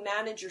help you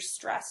manage your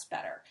stress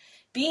better.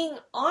 Being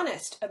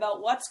honest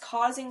about what's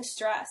causing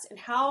stress and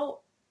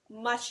how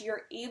much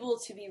you're able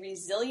to be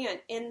resilient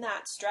in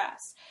that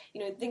stress.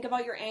 Think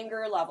about your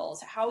anger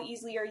levels. How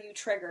easily are you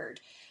triggered?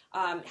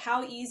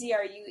 How easy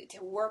are you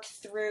to work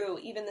through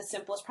even the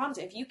simplest problems?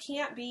 If you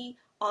can't be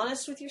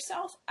honest with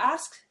yourself,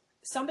 ask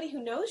somebody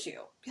who knows you.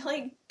 Be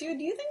like, dude,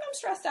 do you think I'm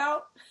stressed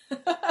out?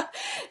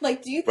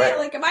 Like, do you think,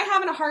 like, am I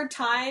having a hard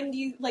time?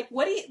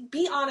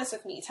 Be honest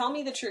with me. Tell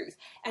me the truth.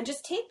 And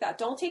just take that.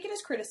 Don't take it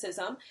as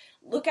criticism.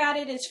 Look at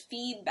it as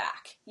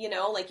feedback.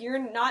 Like,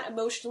 you're not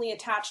emotionally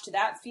attached to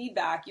that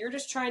feedback. You're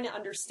just trying to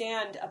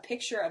understand a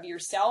picture of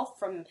yourself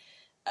from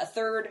a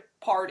third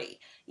party,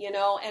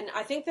 and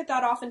I think that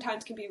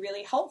oftentimes can be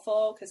really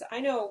helpful, because I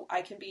know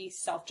I can be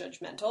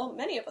self-judgmental.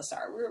 Many of us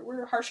are.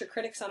 We're harsher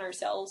critics on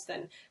ourselves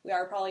than we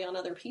are probably on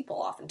other people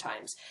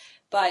oftentimes.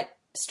 But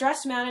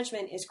stress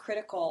management is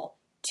critical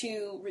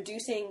to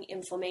reducing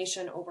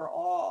inflammation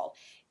overall.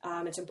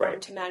 It's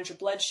important to manage your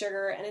blood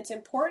sugar, and it's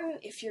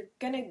important if you're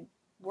going to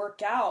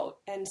work out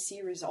and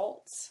see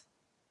results.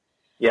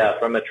 Yeah,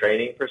 from a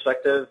training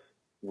perspective,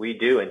 we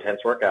do intense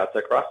workouts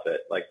at CrossFit.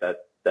 Like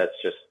that's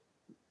just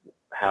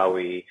how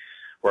we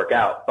work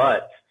out.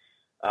 But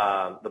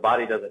the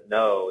body doesn't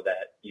know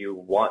that you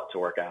want to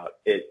work out.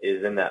 It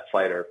is in that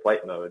fight or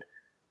flight mode.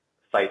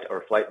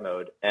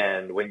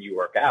 And when you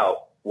work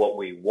out, what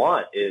we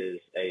want is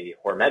a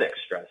hormetic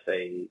stress,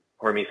 a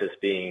hormesis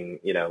being,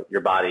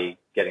 your body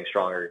getting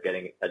stronger,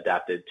 getting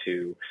adapted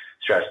to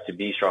stress to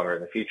be stronger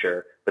in the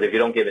future. But if you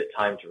don't give it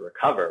time to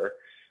recover,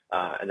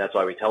 and that's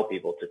why we tell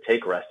people to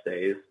take rest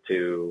days,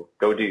 to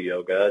go do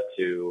yoga,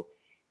 to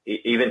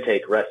even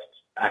take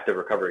active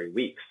recovery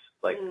weeks.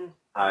 Like,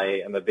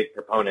 I am a big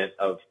proponent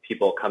of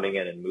people coming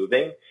in and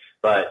moving,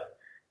 but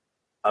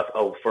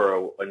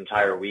for an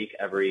entire week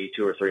every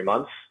 2 or 3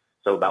 months,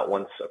 so about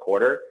once a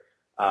quarter,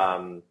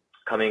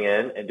 coming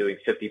in and doing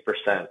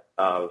 50%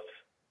 of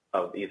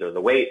either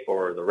the weight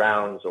or the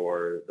rounds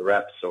or the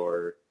reps,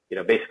 or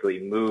basically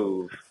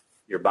move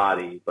your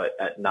body, but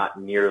at not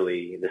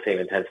nearly the same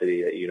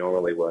intensity that you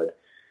normally would,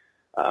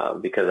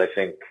 because I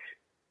think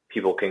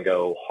people can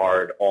go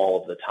hard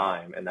all of the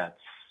time, and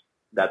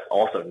that's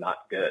also not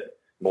good.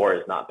 More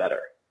is not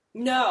better.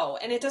 No,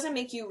 and it doesn't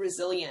make you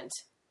resilient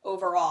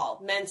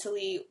overall,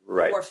 mentally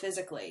or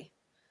physically.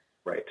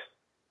 Right.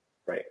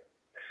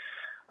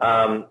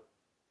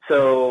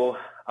 So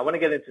I want to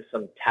get into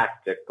some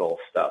tactical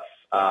stuff.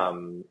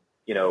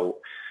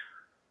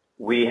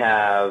 We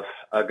have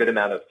a good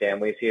amount of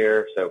families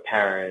here, so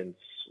parents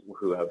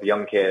who have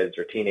young kids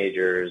or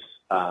teenagers,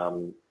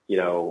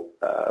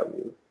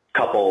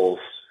 couples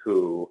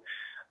who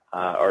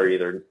are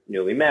either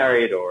newly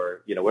married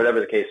or, whatever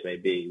the case may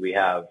be. We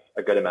have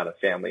a good amount of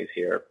families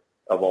here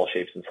of all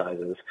shapes and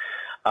sizes.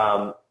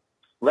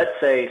 Let's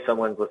say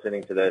someone's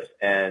listening to this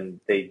and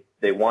they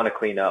want to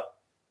clean up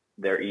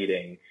their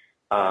eating,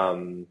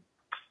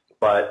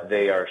 but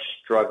they are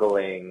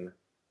struggling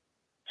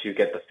to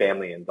get the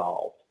family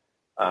involved,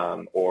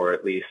 or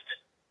at least,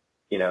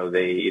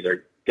 they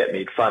either get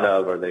made fun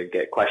of or they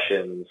get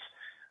questions.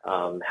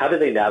 How do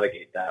they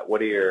navigate that?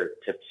 What are your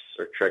tips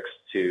or tricks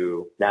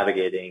to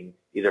navigating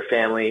either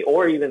family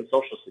or even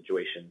social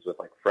situations with,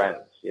 like,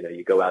 friends?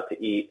 You go out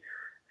to eat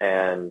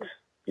and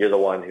you're the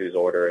one who's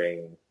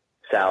ordering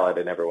salad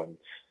and everyone's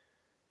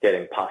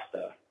getting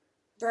pasta.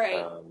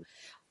 Right.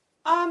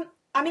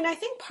 I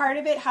think part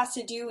of it has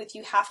to do with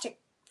you have to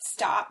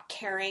stop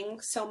caring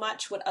so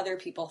much what other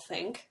people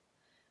think.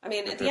 At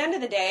the end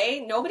of the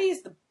day,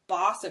 nobody's the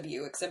boss of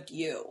you except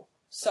you.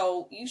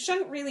 So you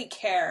shouldn't really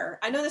care.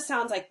 I know this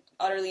sounds like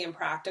utterly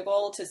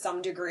impractical to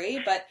some degree,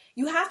 but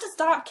you have to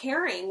stop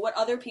caring what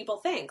other people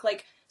think.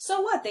 Like,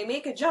 so what? They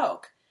make a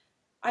joke.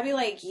 I'd be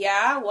like,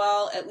 yeah,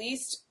 well, at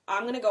least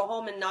I'm going to go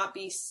home and not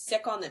be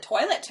sick on the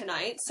toilet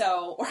tonight.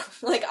 So, or,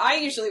 like, I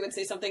usually would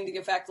say something to the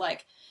effect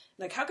like,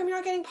 how come you're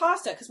not getting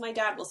pasta? Because my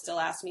dad will still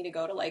ask me to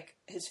go to, like,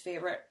 his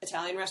favorite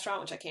Italian restaurant,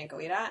 which I can't go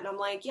eat at. And I'm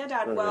like, yeah,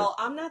 Dad, well,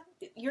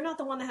 you're not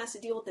the one that has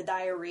to deal with the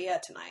diarrhea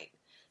tonight.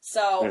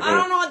 So I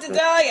don't know what to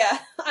tell you.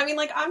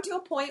 I'm to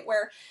a point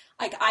where,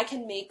 like, I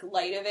can make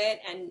light of it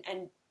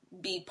and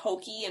be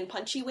pokey and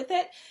punchy with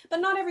it, but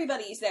not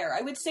everybody's there.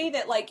 I would say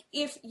that, like,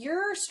 if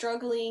you're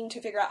struggling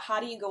to figure out how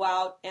do you go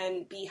out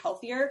and be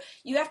healthier,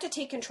 you have to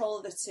take control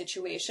of the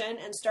situation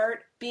and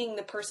start being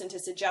the person to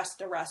suggest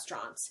the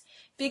restaurants.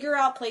 Figure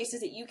out places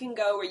that you can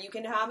go where you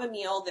can have a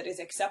meal that is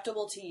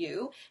acceptable to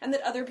you and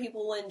that other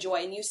people will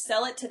enjoy, and you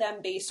sell it to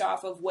them based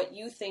off of what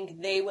you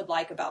think they would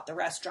like about the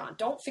restaurant.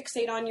 Don't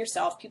fixate on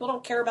yourself. People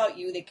don't care about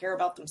you, they care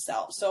about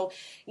themselves. So,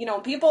 you know,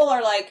 people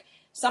are like,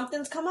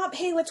 something's come up,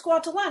 hey, let's go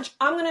out to lunch.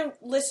 I'm going to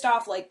list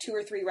off like 2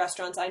 or 3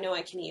 restaurants I know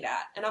I can eat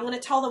at, and I'm going to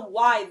tell them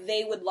why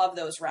they would love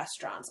those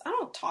restaurants. I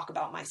don't talk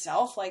about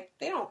myself. Like,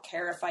 they don't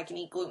care if I can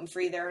eat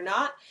gluten-free there or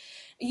not.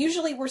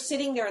 Usually we're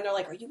sitting there and they're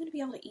like, are you going to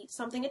be able to eat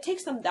something? It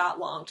takes them that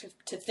long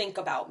to think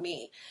about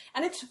me.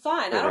 And it's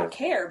fine. I don't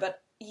care,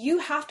 but you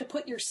have to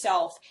put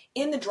yourself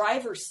in the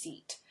driver's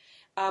seat.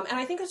 And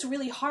I think it's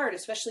really hard,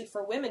 especially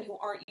for women who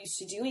aren't used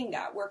to doing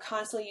that. We're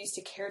constantly used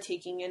to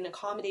caretaking and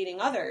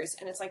accommodating others.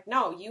 And it's like,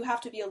 no, you have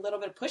to be a little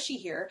bit pushy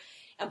here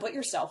and put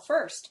yourself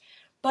first.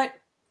 But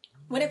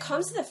when it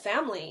comes to the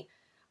family,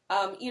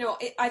 you know,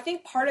 I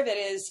think part of it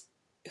is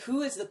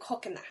who is the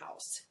cook in the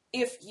house.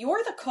 If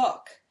you're the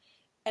cook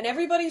and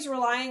everybody's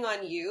relying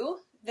on you,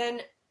 then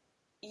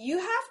you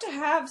have to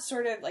have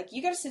sort of like,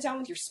 you got to sit down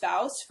with your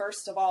spouse,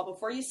 first of all,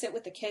 before you sit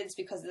with the kids,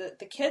 because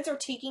the kids are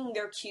taking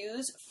their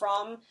cues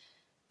from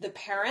the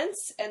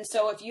parents. And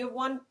so if you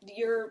have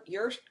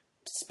your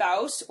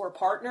spouse or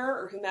partner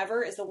or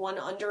whomever is the one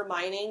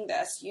undermining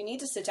this, you need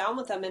to sit down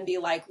with them and be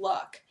like,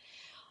 look,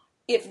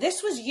 if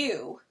this was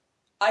you,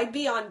 I'd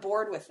be on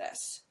board with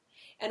this.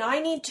 And I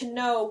need to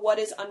know what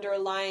is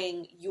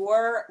underlying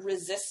your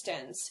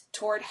resistance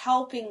toward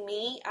helping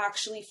me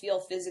actually feel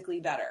physically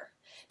better.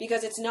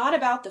 Because it's not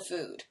about the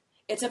food.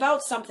 It's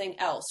about something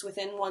else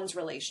within one's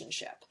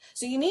relationship.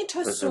 So you need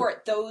to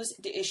sort those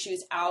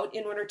issues out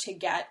in order to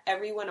get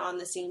everyone on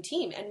the same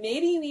team. And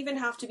maybe you even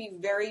have to be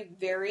very,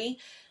 very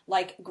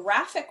like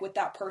graphic with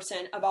that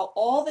person about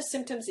all the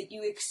symptoms that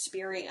you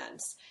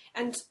experience.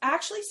 And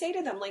actually say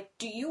to them, like,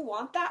 do you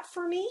want that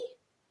for me?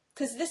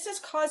 Because this is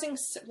causing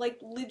like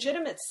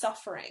legitimate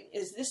suffering.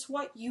 Is this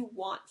what you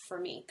want for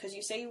me? Because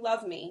you say you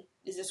love me.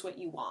 Is this what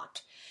you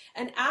want?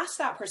 And ask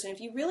that person. If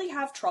you really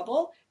have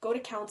trouble, go to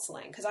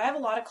counseling. Because I have a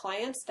lot of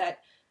clients that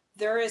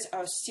there is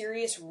a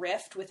serious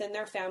rift within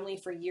their family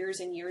for years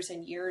and years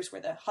and years,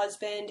 where the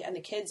husband and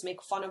the kids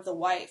make fun of the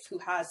wife who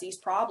has these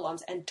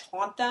problems and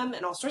taunt them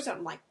and all sorts of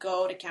them. Like,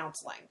 go to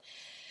counseling.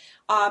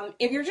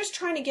 If you're just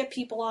trying to get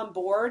people on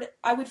board,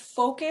 I would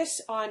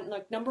focus on,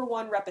 like, number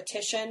one,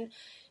 repetition.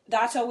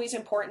 That's always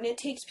important. It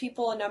takes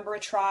people a number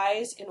of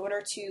tries in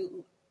order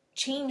to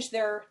change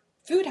their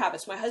food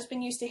habits. My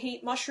husband used to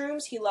hate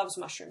mushrooms. He loves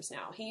mushrooms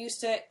now. He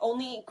used to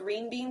only eat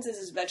green beans as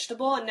his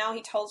vegetable, and now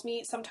he tells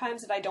me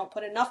sometimes that I don't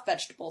put enough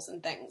vegetables in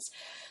things.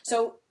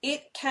 So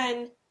it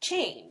can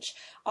change,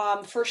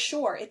 for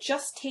sure. It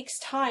just takes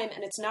time,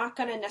 and it's not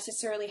going to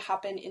necessarily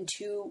happen in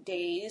 2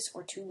 days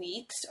or 2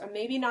 weeks, or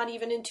maybe not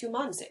even in 2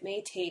 months. It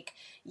may take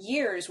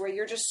years, where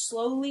you're just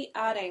slowly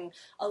adding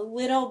a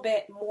little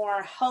bit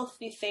more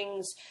healthy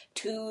things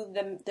to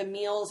the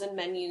meals and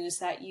menus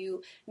that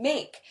you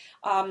make.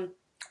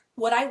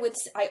 What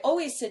I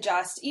always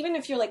suggest, even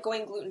if you're like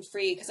going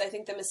gluten-free, because I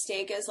think the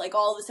mistake is like,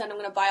 all of a sudden I'm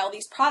going to buy all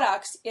these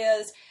products,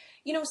 is,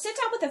 you know, sit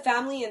down with the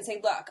family and say,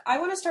 look, I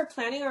want to start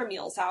planning our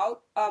meals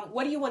out.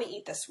 What do you want to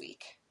eat this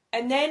week?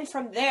 And then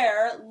from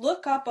there,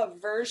 look up a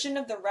version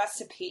of the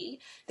recipe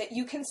that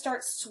you can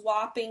start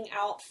swapping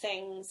out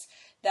things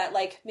that,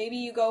 like, maybe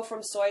you go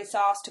from soy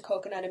sauce to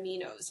coconut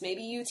aminos.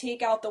 Maybe you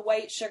take out the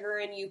white sugar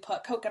and you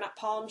put coconut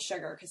palm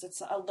sugar because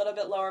it's a little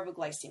bit lower of a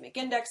glycemic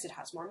index. It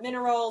has more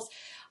minerals.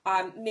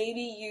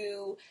 Maybe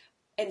you,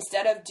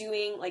 instead of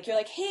doing, like, you're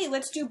like, hey,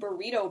 let's do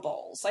burrito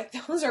bowls. Like,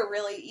 those are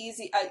really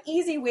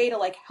easy way to,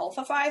 like,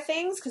 healthify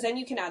things, because then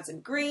you can add some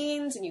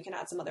greens and you can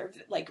add some other,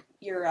 like,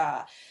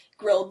 your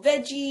grilled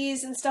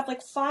veggies and stuff.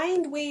 Like,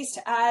 find ways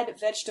to add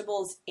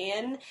vegetables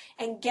in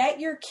and get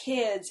your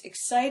kids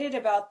excited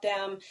about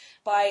them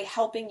by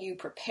helping you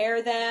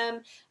prepare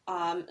them,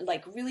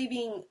 like really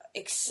being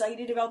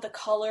excited about the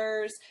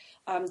colors.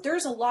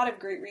 There's a lot of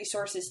great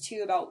resources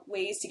too about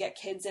ways to get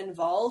kids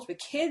involved, but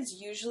kids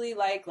usually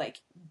like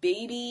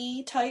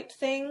baby type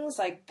things,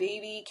 like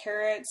baby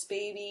carrots,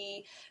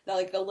 the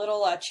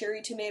little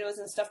cherry tomatoes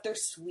and stuff. They're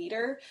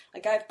sweeter.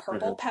 Like, I have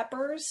purple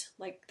peppers.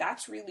 Like,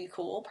 that's really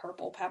cool.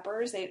 Purple peppers.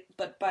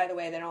 But by the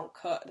way, they don't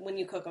cook. When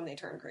you cook them, they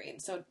turn green.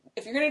 So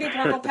if you're going to do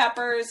purple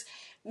peppers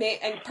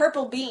and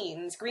purple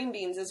beans, green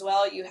beans as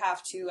well, you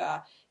have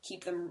to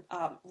keep them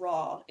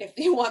raw if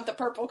you want the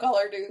purple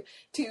color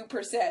to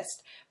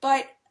persist.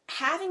 But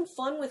having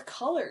fun with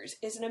colors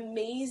is an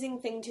amazing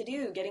thing to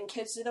do. Getting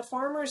kids to the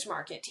farmer's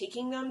market,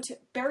 taking them to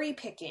berry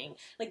picking,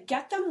 like,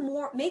 get them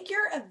more, make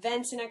your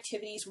events and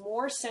activities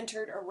more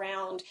centered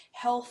around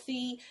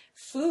healthy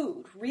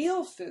food,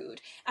 real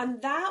food,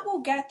 and that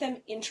will get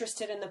them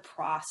interested in the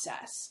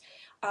process.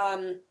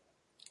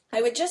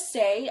 I would just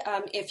say,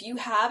 if you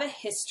have a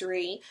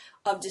history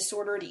of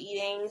disordered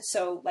eating,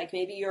 so like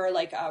maybe you're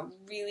like a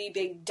really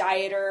big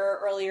dieter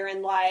earlier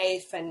in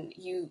life and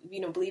you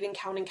know, believe in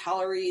counting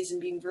calories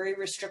and being very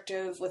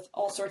restrictive with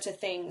all sorts of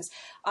things,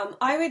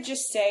 I would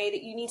just say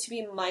that you need to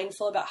be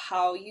mindful about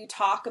how you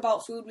talk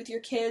about food with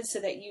your kids so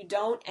that you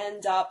don't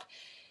end up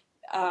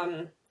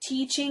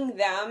teaching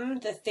them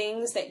the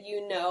things that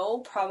you know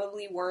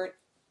probably weren't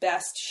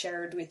best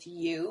shared with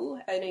you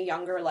in a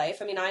younger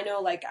life. I mean, I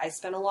know, like, I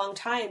spent a long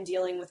time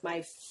dealing with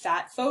my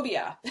fat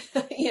phobia,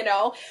 you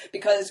know,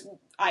 because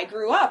I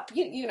grew up,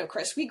 you know,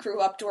 Chris, we grew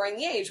up during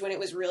the age when it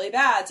was really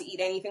bad to eat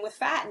anything with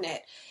fat in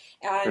it.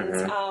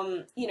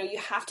 And, you know, you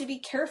have to be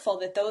careful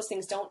that those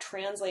things don't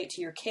translate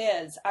to your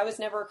kids. I was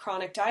never a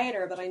chronic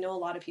dieter, but I know a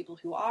lot of people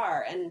who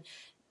are, and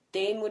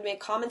they would make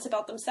comments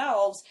about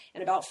themselves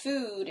and about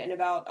food and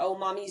about, oh,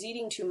 mommy's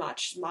eating too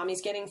much,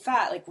 mommy's getting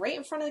fat, like right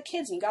in front of the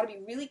kids. And you got to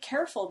be really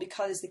careful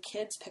because the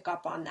kids pick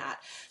up on that.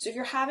 So if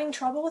you're having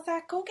trouble with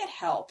that, go get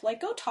help. Like,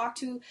 go talk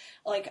to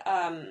like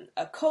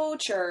a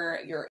coach, or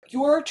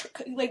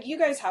like, you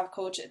guys have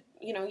coaches.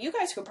 You know, you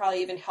guys could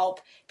probably even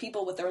help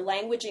people with their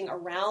languaging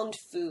around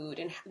food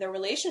and their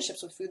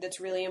relationships with food.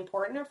 That's really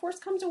important. Or if worse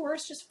comes to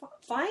worse, just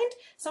find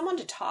someone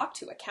to talk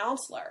to, a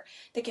counselor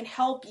that can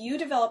help you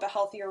develop a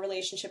healthier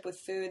relationship with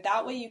food.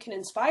 That way you can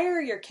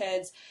inspire your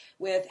kids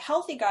with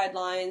healthy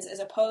guidelines as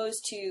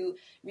opposed to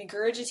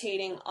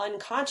regurgitating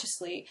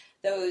unconsciously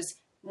those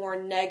more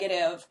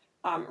negative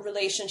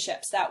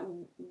relationships that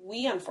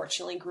we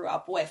unfortunately grew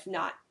up with,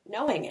 not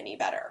knowing any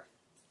better.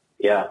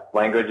 Yeah,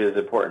 language is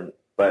important.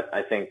 But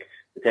I think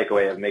the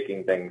takeaway of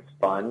making things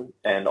fun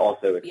and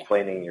also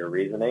explaining your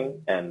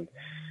reasoning and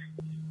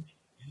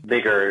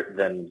bigger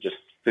than just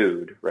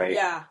food, right?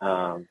 Yeah.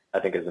 I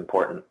think is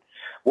important.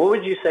 What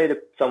would you say to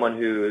someone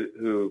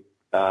who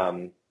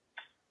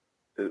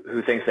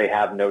thinks they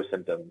have no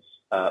symptoms?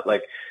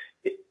 Like,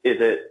 is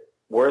it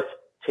worth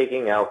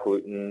taking out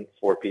gluten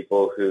for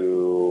people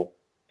who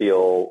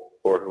feel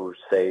or who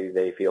say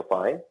they feel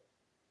fine?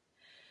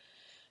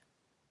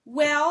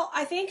 Well,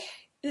 I think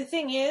the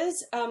thing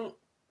is,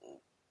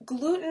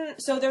 gluten,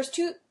 so there's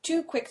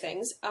two quick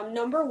things.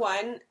 Number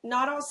one,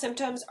 not all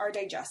symptoms are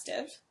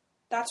digestive.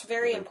 That's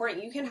very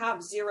important. You can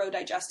have zero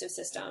digestive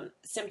system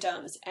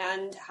symptoms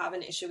and have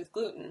an issue with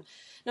gluten.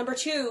 Number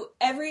two,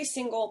 every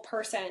single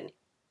person,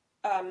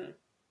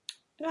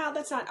 no,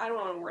 that's not, I don't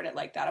want to word it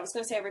like that. I was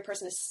going to say every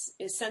person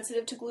is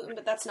sensitive to gluten,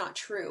 but that's not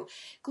true.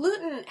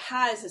 Gluten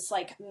has this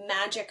like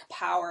magic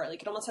power,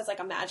 like it almost has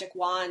like a magic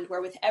wand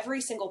where with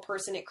every single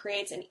person it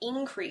creates an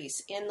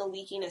increase in the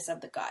leakiness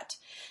of the gut.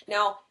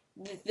 Now,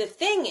 the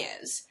thing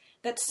is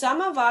that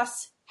some of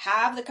us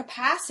have the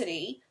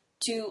capacity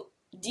to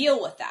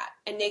deal with that,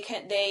 and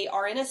they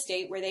are in a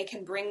state where they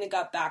can bring the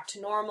gut back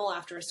to normal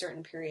after a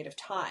certain period of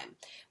time.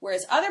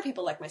 Whereas other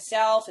people like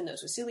myself and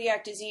those with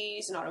celiac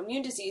disease and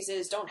autoimmune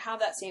diseases don't have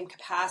that same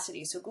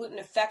capacity. So gluten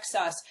affects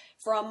us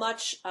for a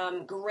much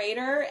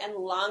greater and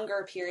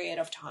longer period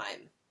of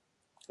time.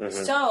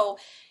 So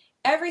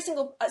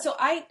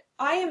I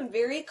am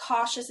very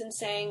cautious in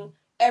saying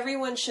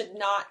everyone should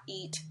not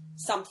eat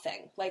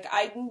something. Like,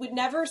 I would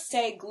never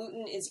say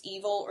gluten is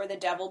evil or the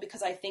devil,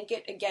 because I think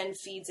it again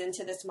feeds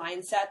into this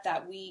mindset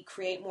that we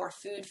create more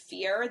food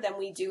fear than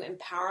we do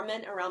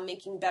empowerment around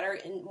making better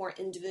and more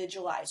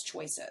individualized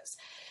choices.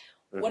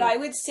 What I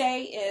would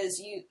say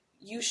is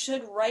you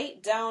should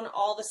write down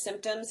all the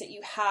symptoms that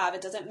you have.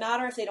 It doesn't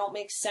matter if they don't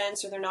make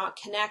sense or they're not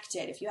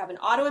connected. If you have an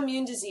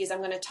autoimmune disease, I'm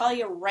going to tell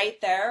you right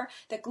there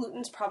that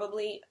gluten's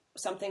probably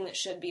something that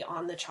should be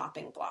on the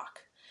chopping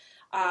block.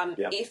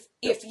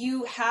 If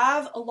you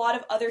have a lot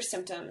of other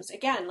symptoms,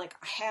 again, like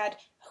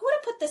who would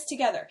have put this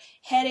together?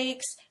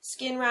 Headaches,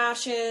 skin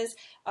rashes,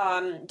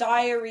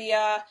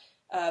 diarrhea,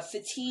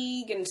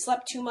 fatigue, and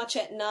slept too much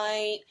at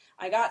night.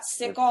 I got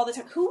sick all the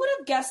time. Who would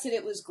have guessed that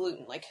it was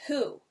gluten? Like,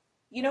 who?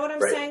 You know what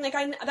I'm saying? Like,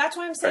 that's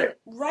why I'm saying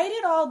write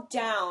it all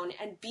down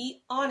and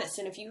be honest.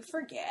 And if you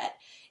forget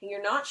and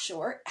you're not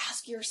sure,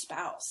 ask your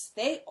spouse.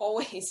 They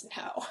always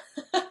know.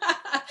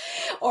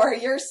 Or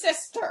your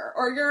sister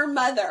or your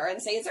mother,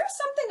 and say, is there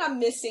something I'm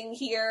missing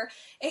here?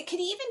 It could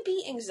even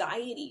be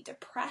anxiety,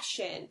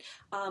 depression,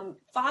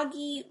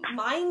 foggy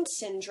mind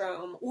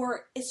syndrome,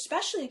 or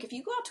especially like if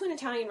you go out to an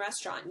Italian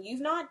restaurant and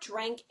you've not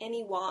drank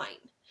any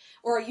wine,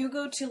 or you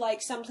go to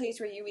like some place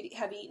where you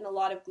have eaten a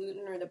lot of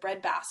gluten or the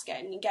bread basket,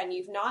 and again,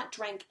 you've not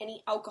drank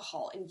any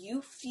alcohol and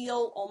you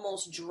feel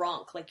almost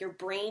drunk, like your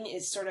brain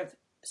is sort of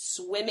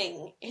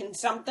swimming in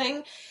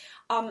something,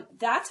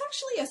 that's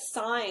actually a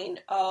sign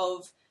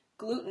of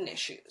gluten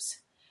issues.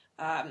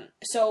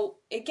 So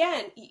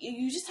again,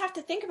 you just have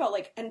to think about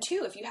like, and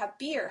two, if you have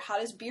beer, how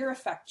does beer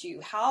affect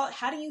you?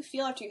 How do you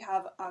feel after you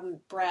have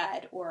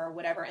bread or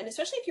whatever? And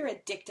especially if you're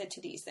addicted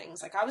to these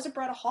things. Like, I was a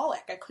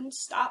breadaholic. I couldn't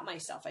stop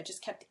myself. I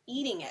just kept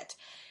eating it.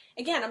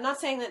 Again, I'm not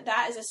saying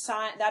that is a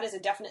sign, that is a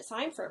definite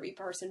sign for every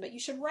person, but you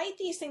should write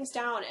these things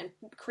down and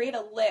create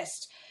a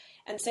list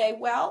and say,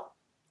 well,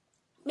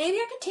 maybe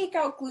I could take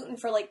out gluten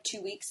for like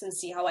 2 weeks and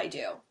see how I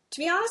do. to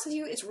be honest with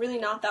you, it's really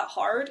not that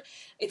hard.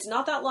 It's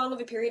not that long of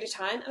a period of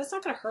time, and it's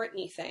not going to hurt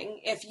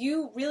anything. If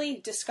you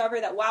really discover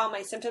that, wow,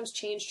 my symptoms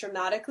changed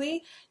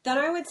dramatically, then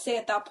I would say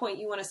at that point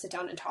you want to sit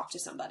down and talk to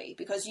somebody,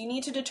 because you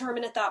need to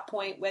determine at that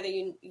point whether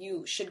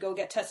you should go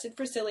get tested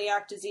for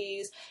celiac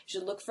disease, you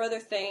should look for other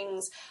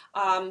things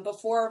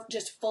before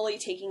just fully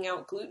taking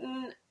out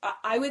gluten.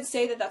 I would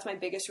say that that's my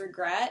biggest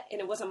regret, and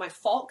it wasn't my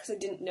fault because I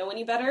didn't know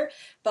any better,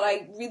 but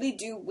I really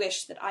do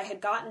wish that I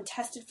had gotten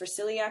tested for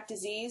celiac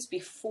disease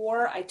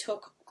before I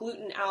took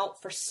gluten out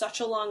for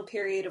such a long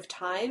period of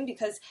time,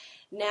 because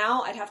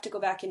now I'd have to go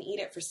back and eat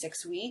it for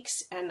 6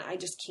 weeks, and I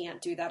just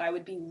can't do that. I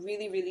would be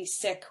really, really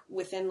sick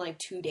within like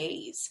 2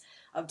 days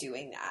of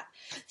doing that.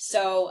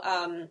 So,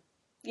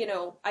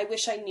 I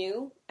wish I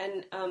knew,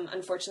 and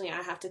unfortunately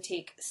I have to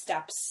take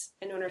steps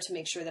in order to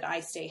make sure that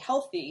I stay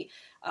healthy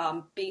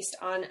based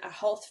on a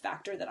health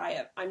factor that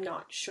I'm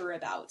not sure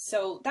about.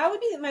 So that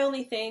would be my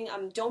only thing.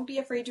 Don't be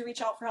afraid to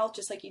reach out for help,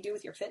 just like you do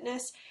with your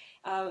fitness.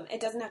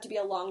 It doesn't have to be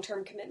a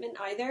long-term commitment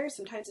either.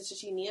 Sometimes it's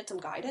just you need some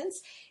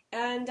guidance.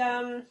 And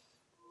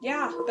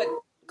but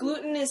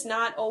gluten is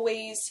not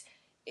always...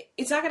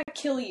 It's not going to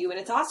kill you, and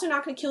it's also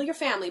not going to kill your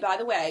family, by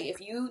the way. If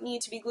you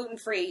need to be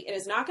gluten-free, it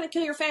is not going to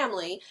kill your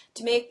family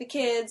to make the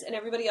kids and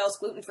everybody else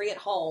gluten-free at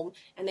home,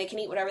 and they can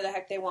eat whatever the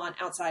heck they want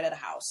outside of the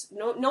house.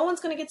 No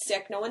one's going to get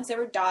sick. No one's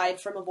ever died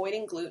from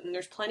avoiding gluten.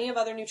 There's plenty of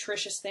other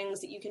nutritious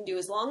things that you can do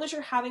as long as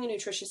you're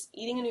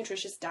eating a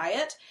nutritious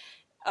diet.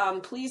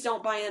 Please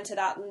don't buy into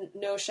that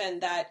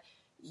notion that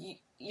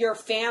your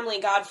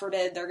family, God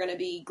forbid, they're going to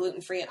be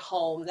gluten-free at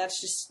home. That's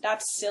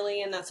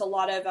silly, and that's a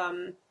lot of,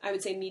 I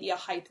would say, media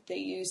hype that they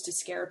use to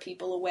scare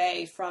people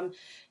away from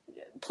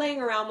playing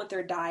around with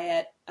their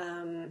diet.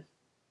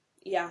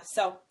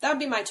 So that would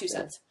be my 2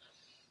 cents.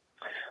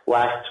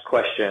 Last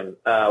question.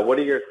 What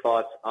are your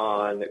thoughts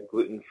on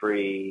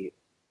gluten-free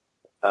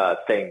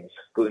things?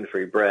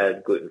 Gluten-free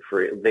bread,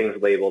 gluten-free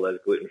things labeled as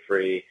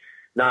gluten-free,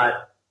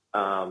 not,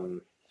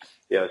 not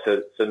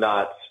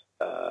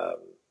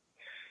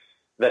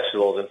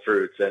vegetables and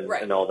fruits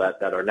and all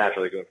that are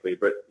naturally gluten-free,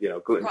 but,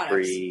 gluten-free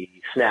products,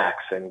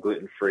 snacks and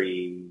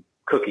gluten-free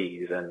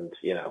cookies and,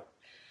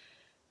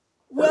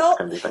 Well,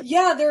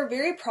 yeah, they're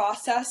very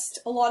processed,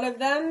 a lot of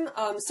them.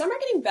 Some are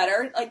getting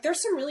better. Like,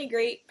 there's some really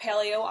great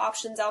paleo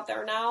options out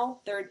there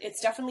now.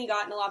 It's definitely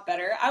gotten a lot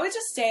better. I would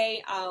just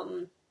say,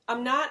 I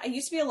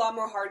used to be a lot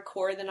more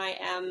hardcore than I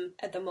am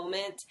at the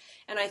moment.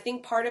 And I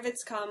think part of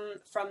it's come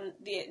from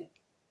the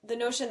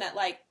notion that,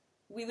 like,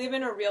 we live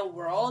in a real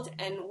world,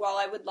 and while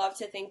I would love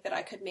to think that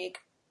I could make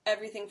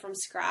everything from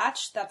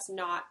scratch, that's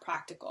not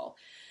practical.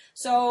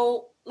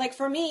 So, like,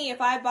 for me,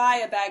 if I buy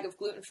a bag of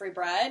gluten-free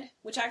bread,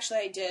 which actually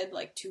I did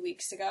like 2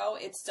 weeks ago,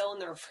 it's still in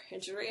the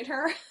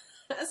refrigerator.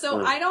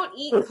 So I don't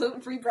eat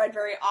gluten-free bread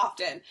very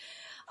often.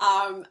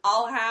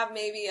 I'll have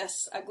maybe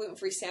a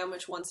gluten-free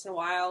sandwich once in a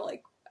while.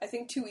 Like, I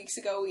think 2 weeks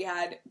ago we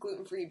had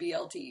gluten-free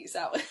BLTs.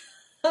 That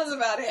was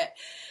about it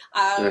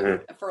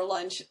for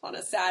lunch on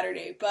a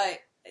Saturday. But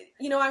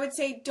I would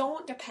say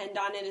don't depend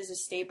on it as a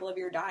staple of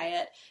your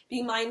diet.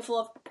 Be mindful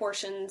of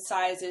portion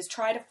sizes.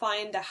 Try to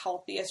find the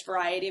healthiest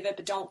variety of it,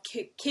 but don't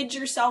kid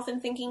yourself in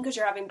thinking because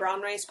you're having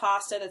brown rice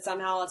pasta that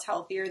somehow it's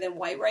healthier than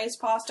white rice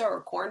pasta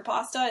or corn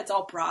pasta. It's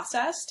all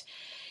processed.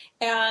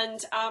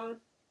 And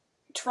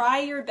try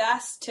your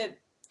best to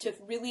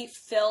really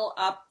fill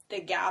up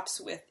the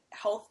gaps with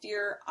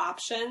healthier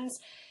options.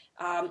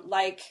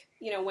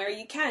 Where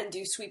you can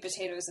do sweet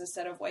potatoes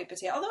instead of white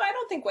potato. Although I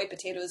don't think white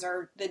potatoes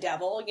are the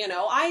devil,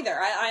 either.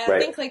 I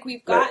think like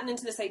we've gotten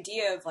into this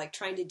idea of like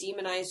trying to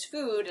demonize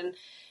food, and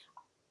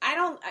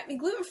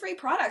gluten-free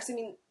products,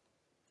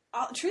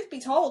 truth be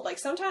told, like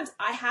sometimes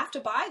I have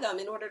to buy them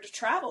in order to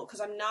travel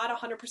because I'm not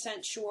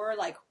 100% sure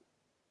like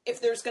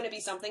if there's going to be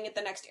something at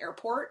the next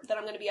airport that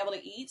I'm going to be able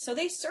to eat. So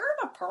they serve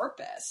a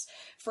purpose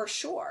for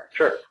sure.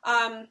 Sure.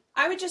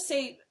 I would just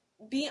say,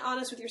 be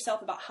honest with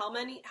yourself about how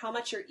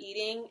much you're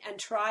eating, and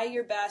try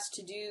your best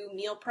to do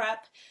meal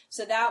prep.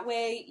 So that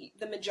way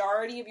the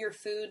majority of your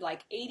food,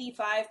 like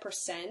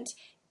 85%,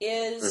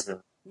 is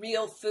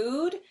real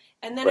food.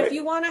 And then if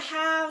you want to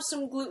have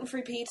some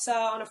gluten-free pizza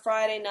on a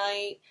Friday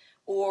night,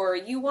 or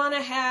you want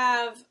to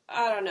have,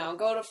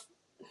 go to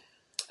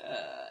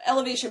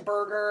Elevation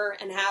Burger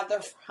and have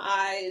their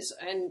fries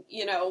and,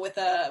 with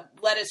a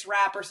lettuce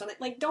wrap or something,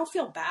 like, don't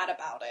feel bad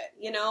about it,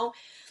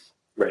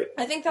 Right.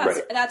 I think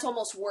that's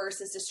almost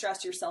worse, is to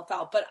stress yourself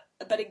out.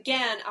 But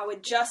again, I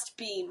would just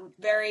be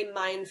very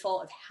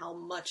mindful of how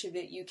much of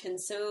it you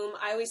consume.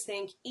 I always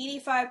think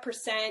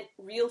 85%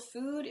 real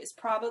food is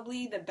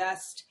probably the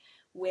best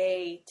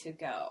way to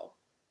go.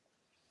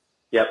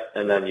 Yep,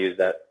 and then use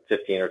that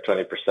 15 or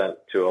 20%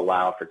 to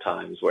allow for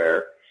times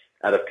where,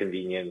 out of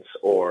convenience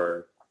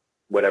or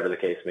whatever the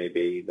case may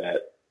be,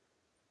 that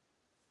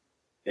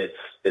it's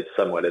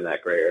somewhat in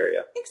that gray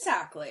area.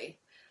 Exactly.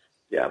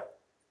 Yeah.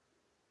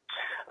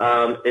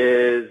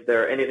 Is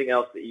there anything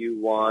else that you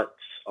want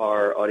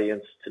our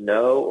audience to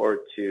know or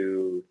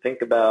to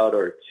think about,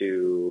 or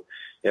to,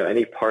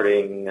 any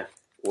parting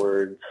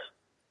words?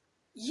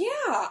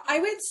 Yeah, I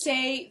would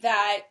say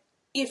that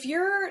if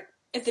you're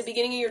at the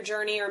beginning of your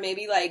journey, or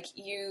maybe like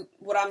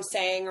what I'm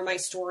saying or my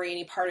story,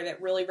 any part of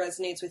it really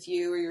resonates with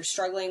you, or you're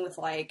struggling with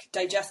like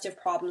digestive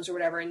problems or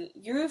whatever, and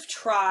you've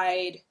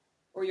tried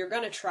or you're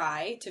going to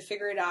try to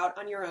figure it out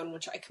on your own,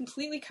 which I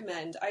completely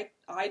commend.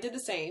 I did the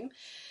same.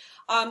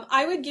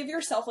 I would give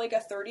yourself like a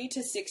 30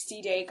 to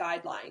 60 day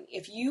guideline.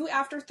 If you,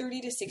 after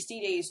 30 to 60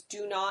 days,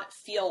 do not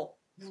feel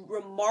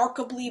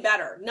remarkably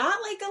better, not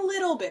like a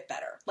little bit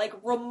better, like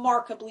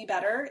remarkably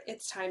better,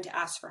 it's time to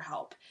ask for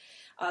help.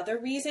 The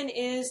reason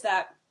is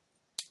that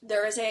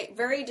there is a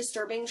very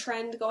disturbing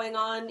trend going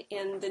on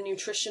in the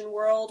nutrition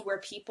world where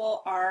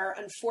people are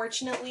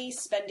unfortunately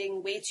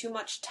spending way too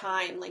much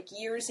time, like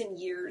years and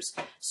years,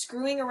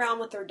 screwing around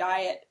with their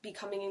diet,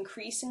 becoming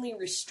increasingly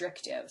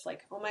restrictive.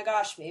 Like, oh my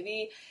gosh,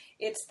 maybe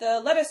it's the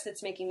lettuce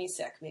that's making me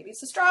sick. Maybe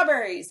it's the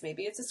strawberries.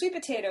 Maybe it's the sweet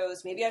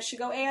potatoes. Maybe I should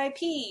go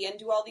AIP and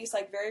do all these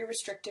like very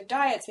restrictive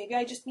diets. Maybe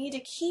I just need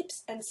to keep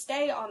and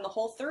stay on the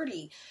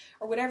Whole30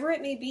 or whatever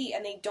it may be,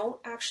 and they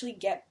don't actually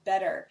get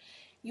better.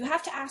 You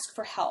have to ask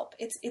for help.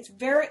 It's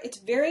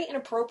very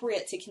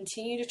inappropriate to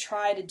continue to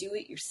try to do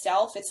it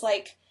yourself. It's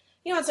like,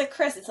 it's like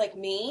Chris, it's like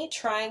me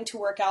trying to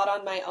work out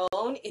on my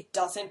own. It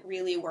doesn't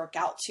really work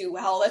out too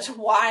well. That's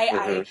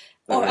why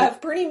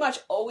I've pretty much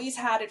always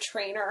had a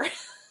trainer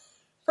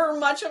for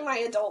much of my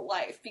adult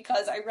life,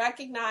 because I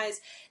recognize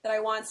that I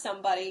want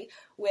somebody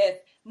with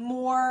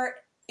more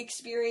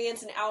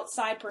experience and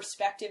outside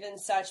perspective and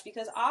such,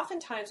 because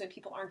oftentimes when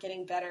people aren't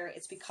getting better,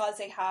 it's because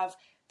they have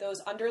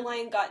those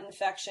underlying gut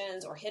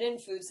infections or hidden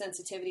food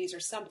sensitivities or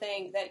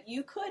something that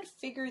you could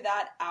figure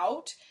that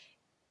out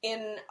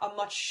in a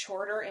much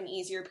shorter and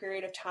easier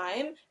period of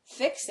time,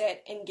 fix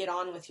it, and get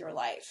on with your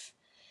life,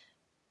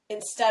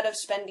 instead of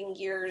spending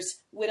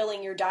years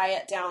whittling your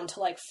diet down to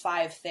like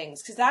 5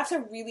 things. Because that's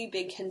a really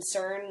big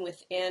concern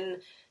within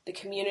the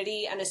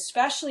community. And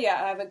especially,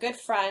 I have a good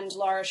friend,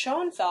 Laura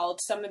Schoenfeld.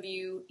 Some of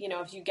you,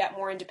 if you get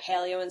more into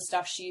paleo and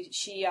stuff, she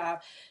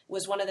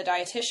was one of the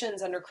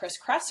dietitians under Chris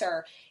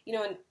Kresser,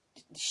 and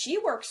she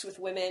works with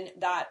women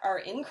that are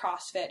in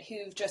CrossFit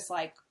who've just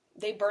like,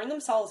 they burn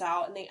themselves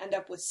out and they end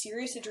up with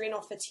serious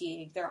adrenal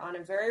fatigue. They're on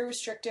a very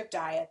restrictive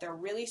diet. They're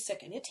really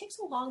sick, and it takes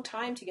a long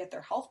time to get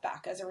their health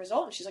back as a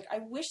result. And she's like, I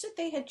wish that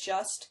they had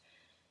just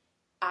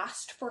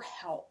asked for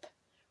help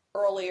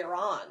earlier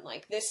on.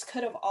 Like, this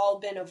could have all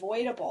been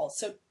avoidable.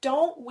 So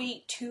don't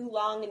wait too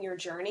long in your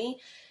journey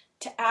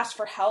to ask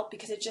for help,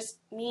 because it just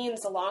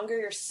means the longer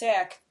you're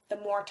sick, the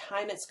more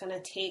time it's going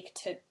to take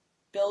to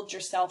build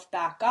yourself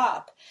back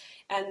up.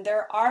 And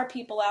there are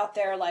people out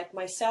there like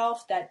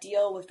myself that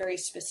deal with very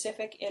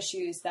specific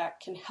issues that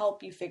can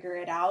help you figure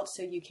it out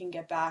so you can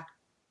get back,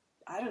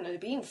 to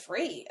being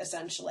free,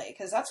 essentially,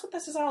 because that's what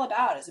this is all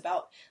about, is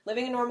about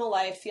living a normal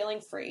life, feeling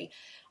free.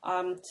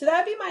 So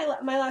that'd be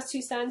my last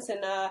 2 cents.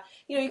 And,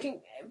 you can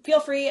feel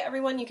free,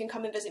 everyone, you can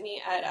come and visit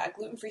me at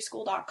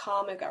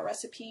glutenfreeschool.com. I've got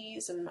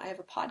recipes and I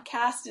have a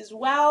podcast as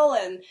well.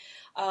 And,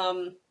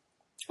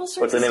 all sorts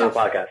What's the name of the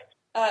podcast?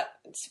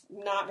 It's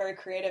not very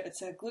creative.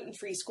 It's a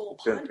gluten-free school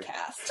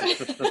podcast.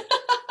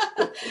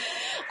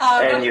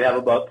 And you have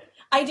a book?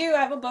 I do.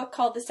 I have a book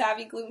called The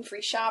Savvy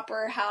Gluten-Free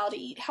Shopper, How to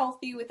Eat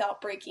Healthy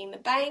Without Breaking the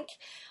Bank.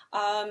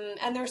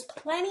 And there's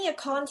plenty of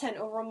content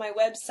over on my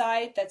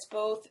website that's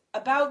both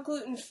about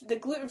the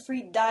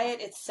gluten-free diet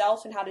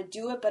itself and how to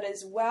do it, but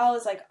as well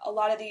as like a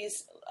lot of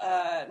these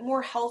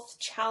more health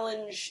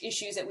challenge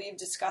issues that we've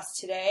discussed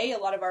today.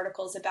 A lot of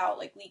articles about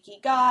like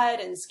leaky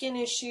gut and skin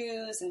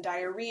issues and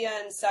diarrhea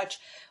and such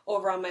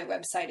over on my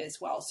website as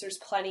well. So there's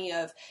plenty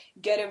of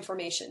good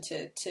information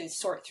to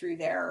sort through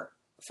there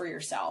for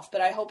yourself.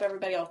 But I hope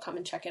everybody will come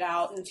and check it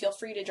out, and feel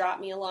free to drop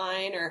me a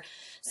line or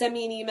send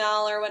me an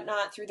email or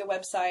whatnot through the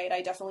website.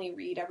 I definitely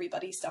read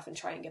everybody's stuff and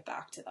try and get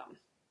back to them.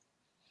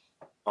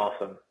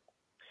 Awesome.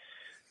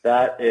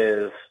 That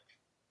is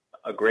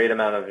a great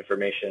amount of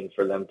information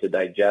for them to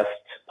digest,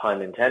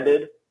 pun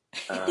intended.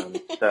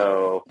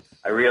 So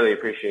I really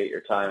appreciate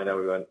your time. I know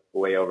we went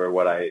way over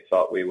what I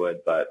thought we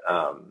would, but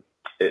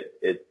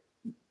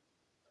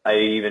I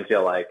even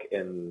feel like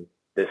in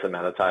this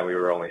amount of time we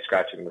were only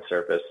scratching the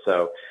surface.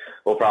 So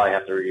we'll probably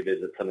have to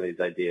revisit some of these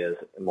ideas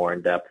more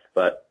in depth,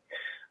 but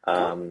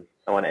I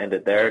want to end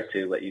it there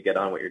to let you get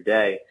on with your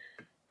day.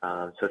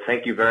 So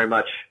thank you very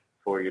much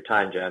for your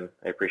time, Jen.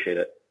 I appreciate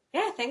it.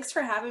 Yeah, thanks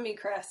for having me,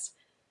 Chris.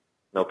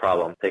 No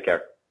problem. Take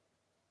care.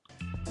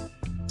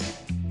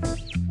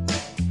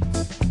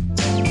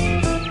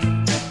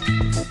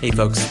 Hey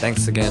folks,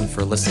 thanks again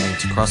for listening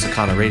to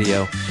CrossFit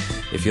Radio.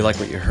 If you like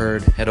what you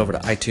heard, head over to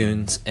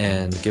iTunes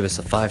and give us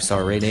a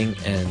 5-star rating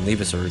and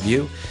leave us a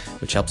review,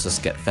 which helps us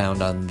get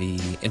found on the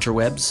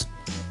interwebs.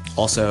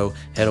 Also,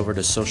 head over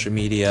to social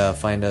media,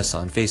 find us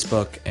on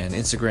Facebook and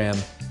Instagram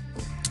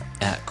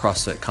at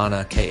CrossFit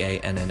Kana,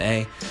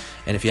 Kanna.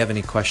 And if you have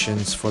any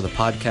questions for the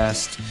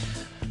podcast,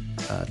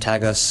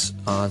 tag us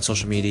on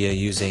social media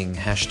using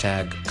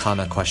hashtag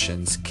Kana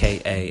Questions,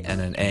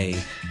 Kanna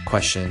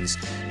questions,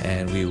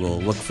 and we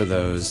will look for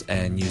those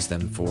and use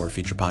them for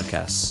future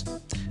podcasts.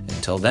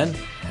 Until then,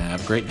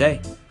 have a great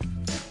day.